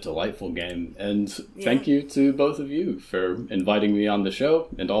a delightful game, and thank you to both of you for inviting me on the show,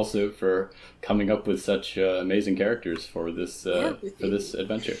 and also for coming up with such amazing characters for this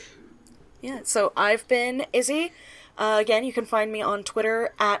adventure. Yeah, so I've been Izzy. Again, you can find me on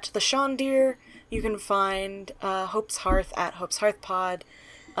Twitter at the Shondeer. You can find Hope's Hearth at Hope's Hearth Pod.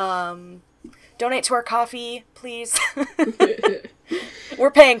 Donate to our coffee, please.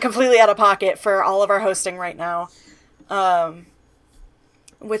 We're paying completely out of pocket for all of our hosting right now.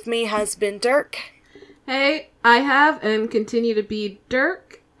 With me has been Dirk. Hey, I have and continue to be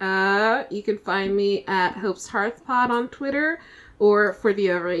Dirk. You can find me at Hope's Hearth Pod on Twitter, or for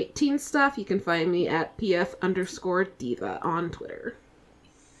the over 18 stuff, you can find me at PF_Diva on Twitter.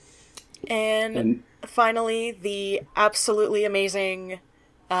 And finally, the absolutely amazing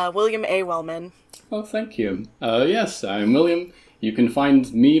William A. Wellman. Oh, thank you. Yes, I'm William. You can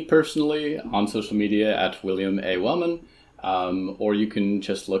find me personally on social media at William A. Wellman, or you can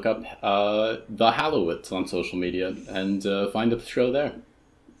just look up The Hallowoods on social media and find the show there.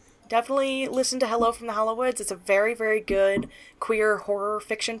 Definitely listen to Hello from the Hallowoods. It's a very, very good queer horror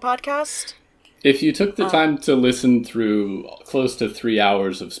fiction podcast. If you took the time to listen through close to 3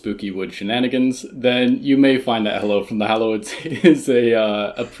 hours of Spooky Wood shenanigans, then you may find that Hello from the Hallowoods is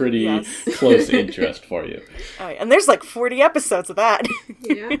a pretty close interest for you. Oh, and there's like 40 episodes of that.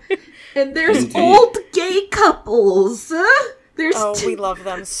 Yeah. And there's Indeed. old gay couples. We love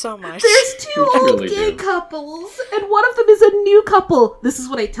them so much. There's two We old really gay do. couples, and one of them is a new couple. This is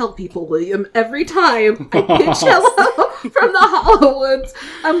what I tell people, William, every time I pitch Hello from the Hollowoods.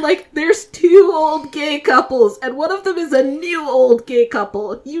 I'm like, there's two old gay couples, and one of them is a new old gay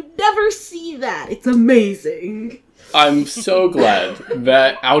couple. You never see that. It's amazing. I'm so glad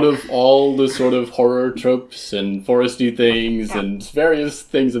that out of all the sort of horror tropes and foresty things and various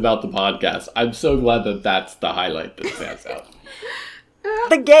things about the podcast, I'm so glad that that's the highlight that stands out.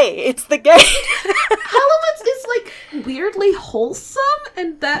 The gay. It's the gay. Hallowoods is like weirdly wholesome,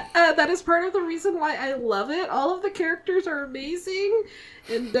 and that is part of the reason why I love it. All of the characters are amazing,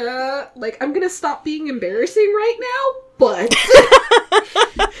 and like I'm gonna stop being embarrassing right now, but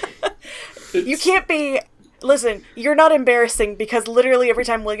You can't be... Listen, you're not embarrassing because literally every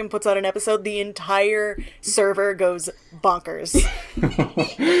time William puts out an episode, the entire server goes bonkers.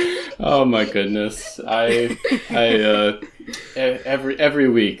 Oh my goodness! Every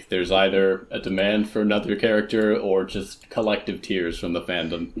week there's either a demand for another character or just collective tears from the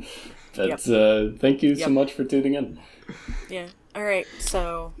fandom. That's thank you so much for tuning in. Yeah. All right.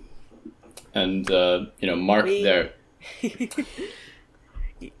 So. And Mark there.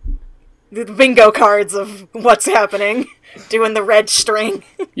 The bingo cards of what's happening, doing the red string.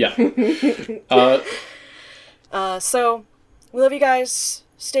 Yeah. So, we love you guys.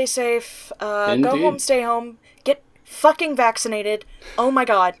 Stay safe. Go Indeed. home, stay home. Get fucking vaccinated. Oh my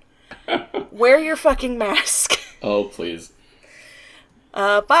god. Wear your fucking mask. Oh, please.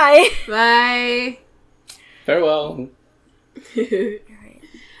 Bye. bye. Farewell. Alright.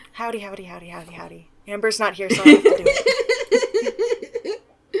 Howdy, howdy, howdy, howdy, howdy. Amber's not here, so I have to do it.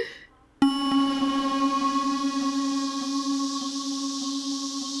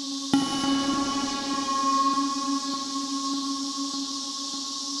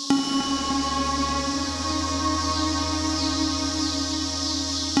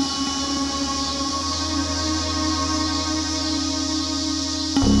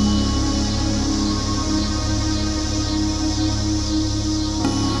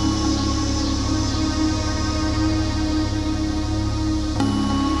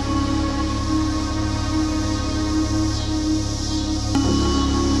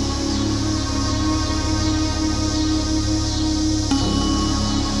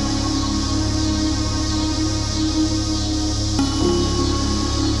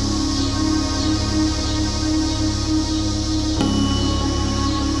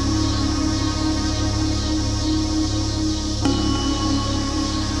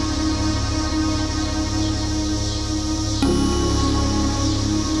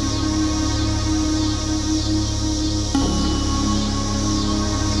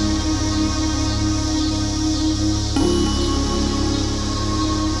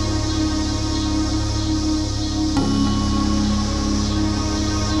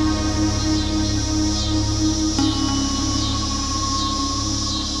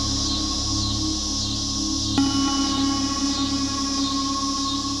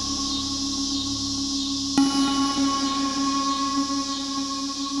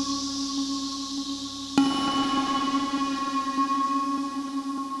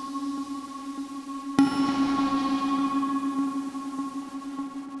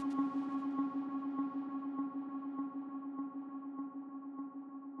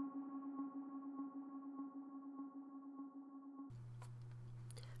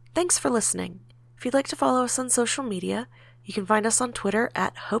 Thanks for listening. If you'd like to follow us on social media, you can find us on Twitter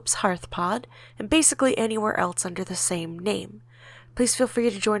at Hope's Hearth Pod, and basically anywhere else under the same name. Please feel free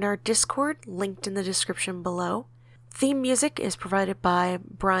to join our Discord, linked in the description below. Theme music is provided by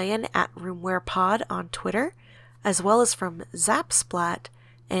Brian at RoomwarePod on Twitter, as well as from Zapsplat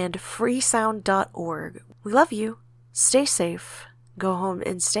and freesound.org. We love you. Stay safe. Go home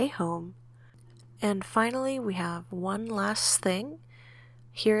and stay home. And finally, we have one last thing.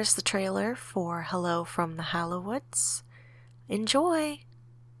 Here's the trailer for Hello from the Hallowoods. Enjoy!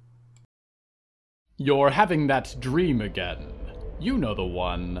 You're having that dream again. You know the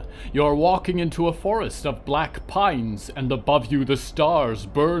one. You're walking into a forest of black pines, and above you the stars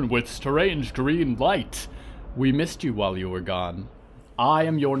burn with strange green light. We missed you while you were gone. I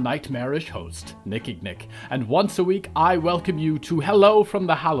am your nightmarish host, Nickignick, and once a week I welcome you to Hello from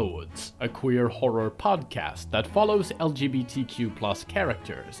the Hallowoods, a queer horror podcast that follows LGBTQ+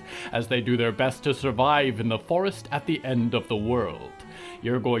 characters as they do their best to survive in the forest at the end of the world.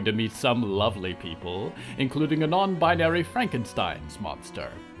 You're going to meet some lovely people, including a non-binary Frankenstein's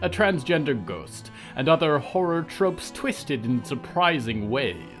monster, a transgender ghost, and other horror tropes twisted in surprising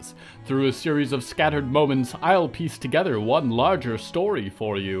ways. Through a series of scattered moments, I'll piece together one larger story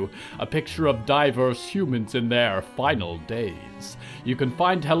for you, a picture of diverse humans in their final days. You can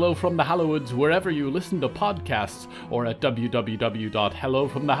find Hello from the Hallowoods wherever you listen to podcasts or at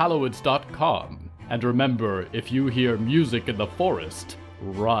www.hellofromthehallowoods.com. And remember, if you hear music in the forest,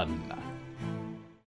 run.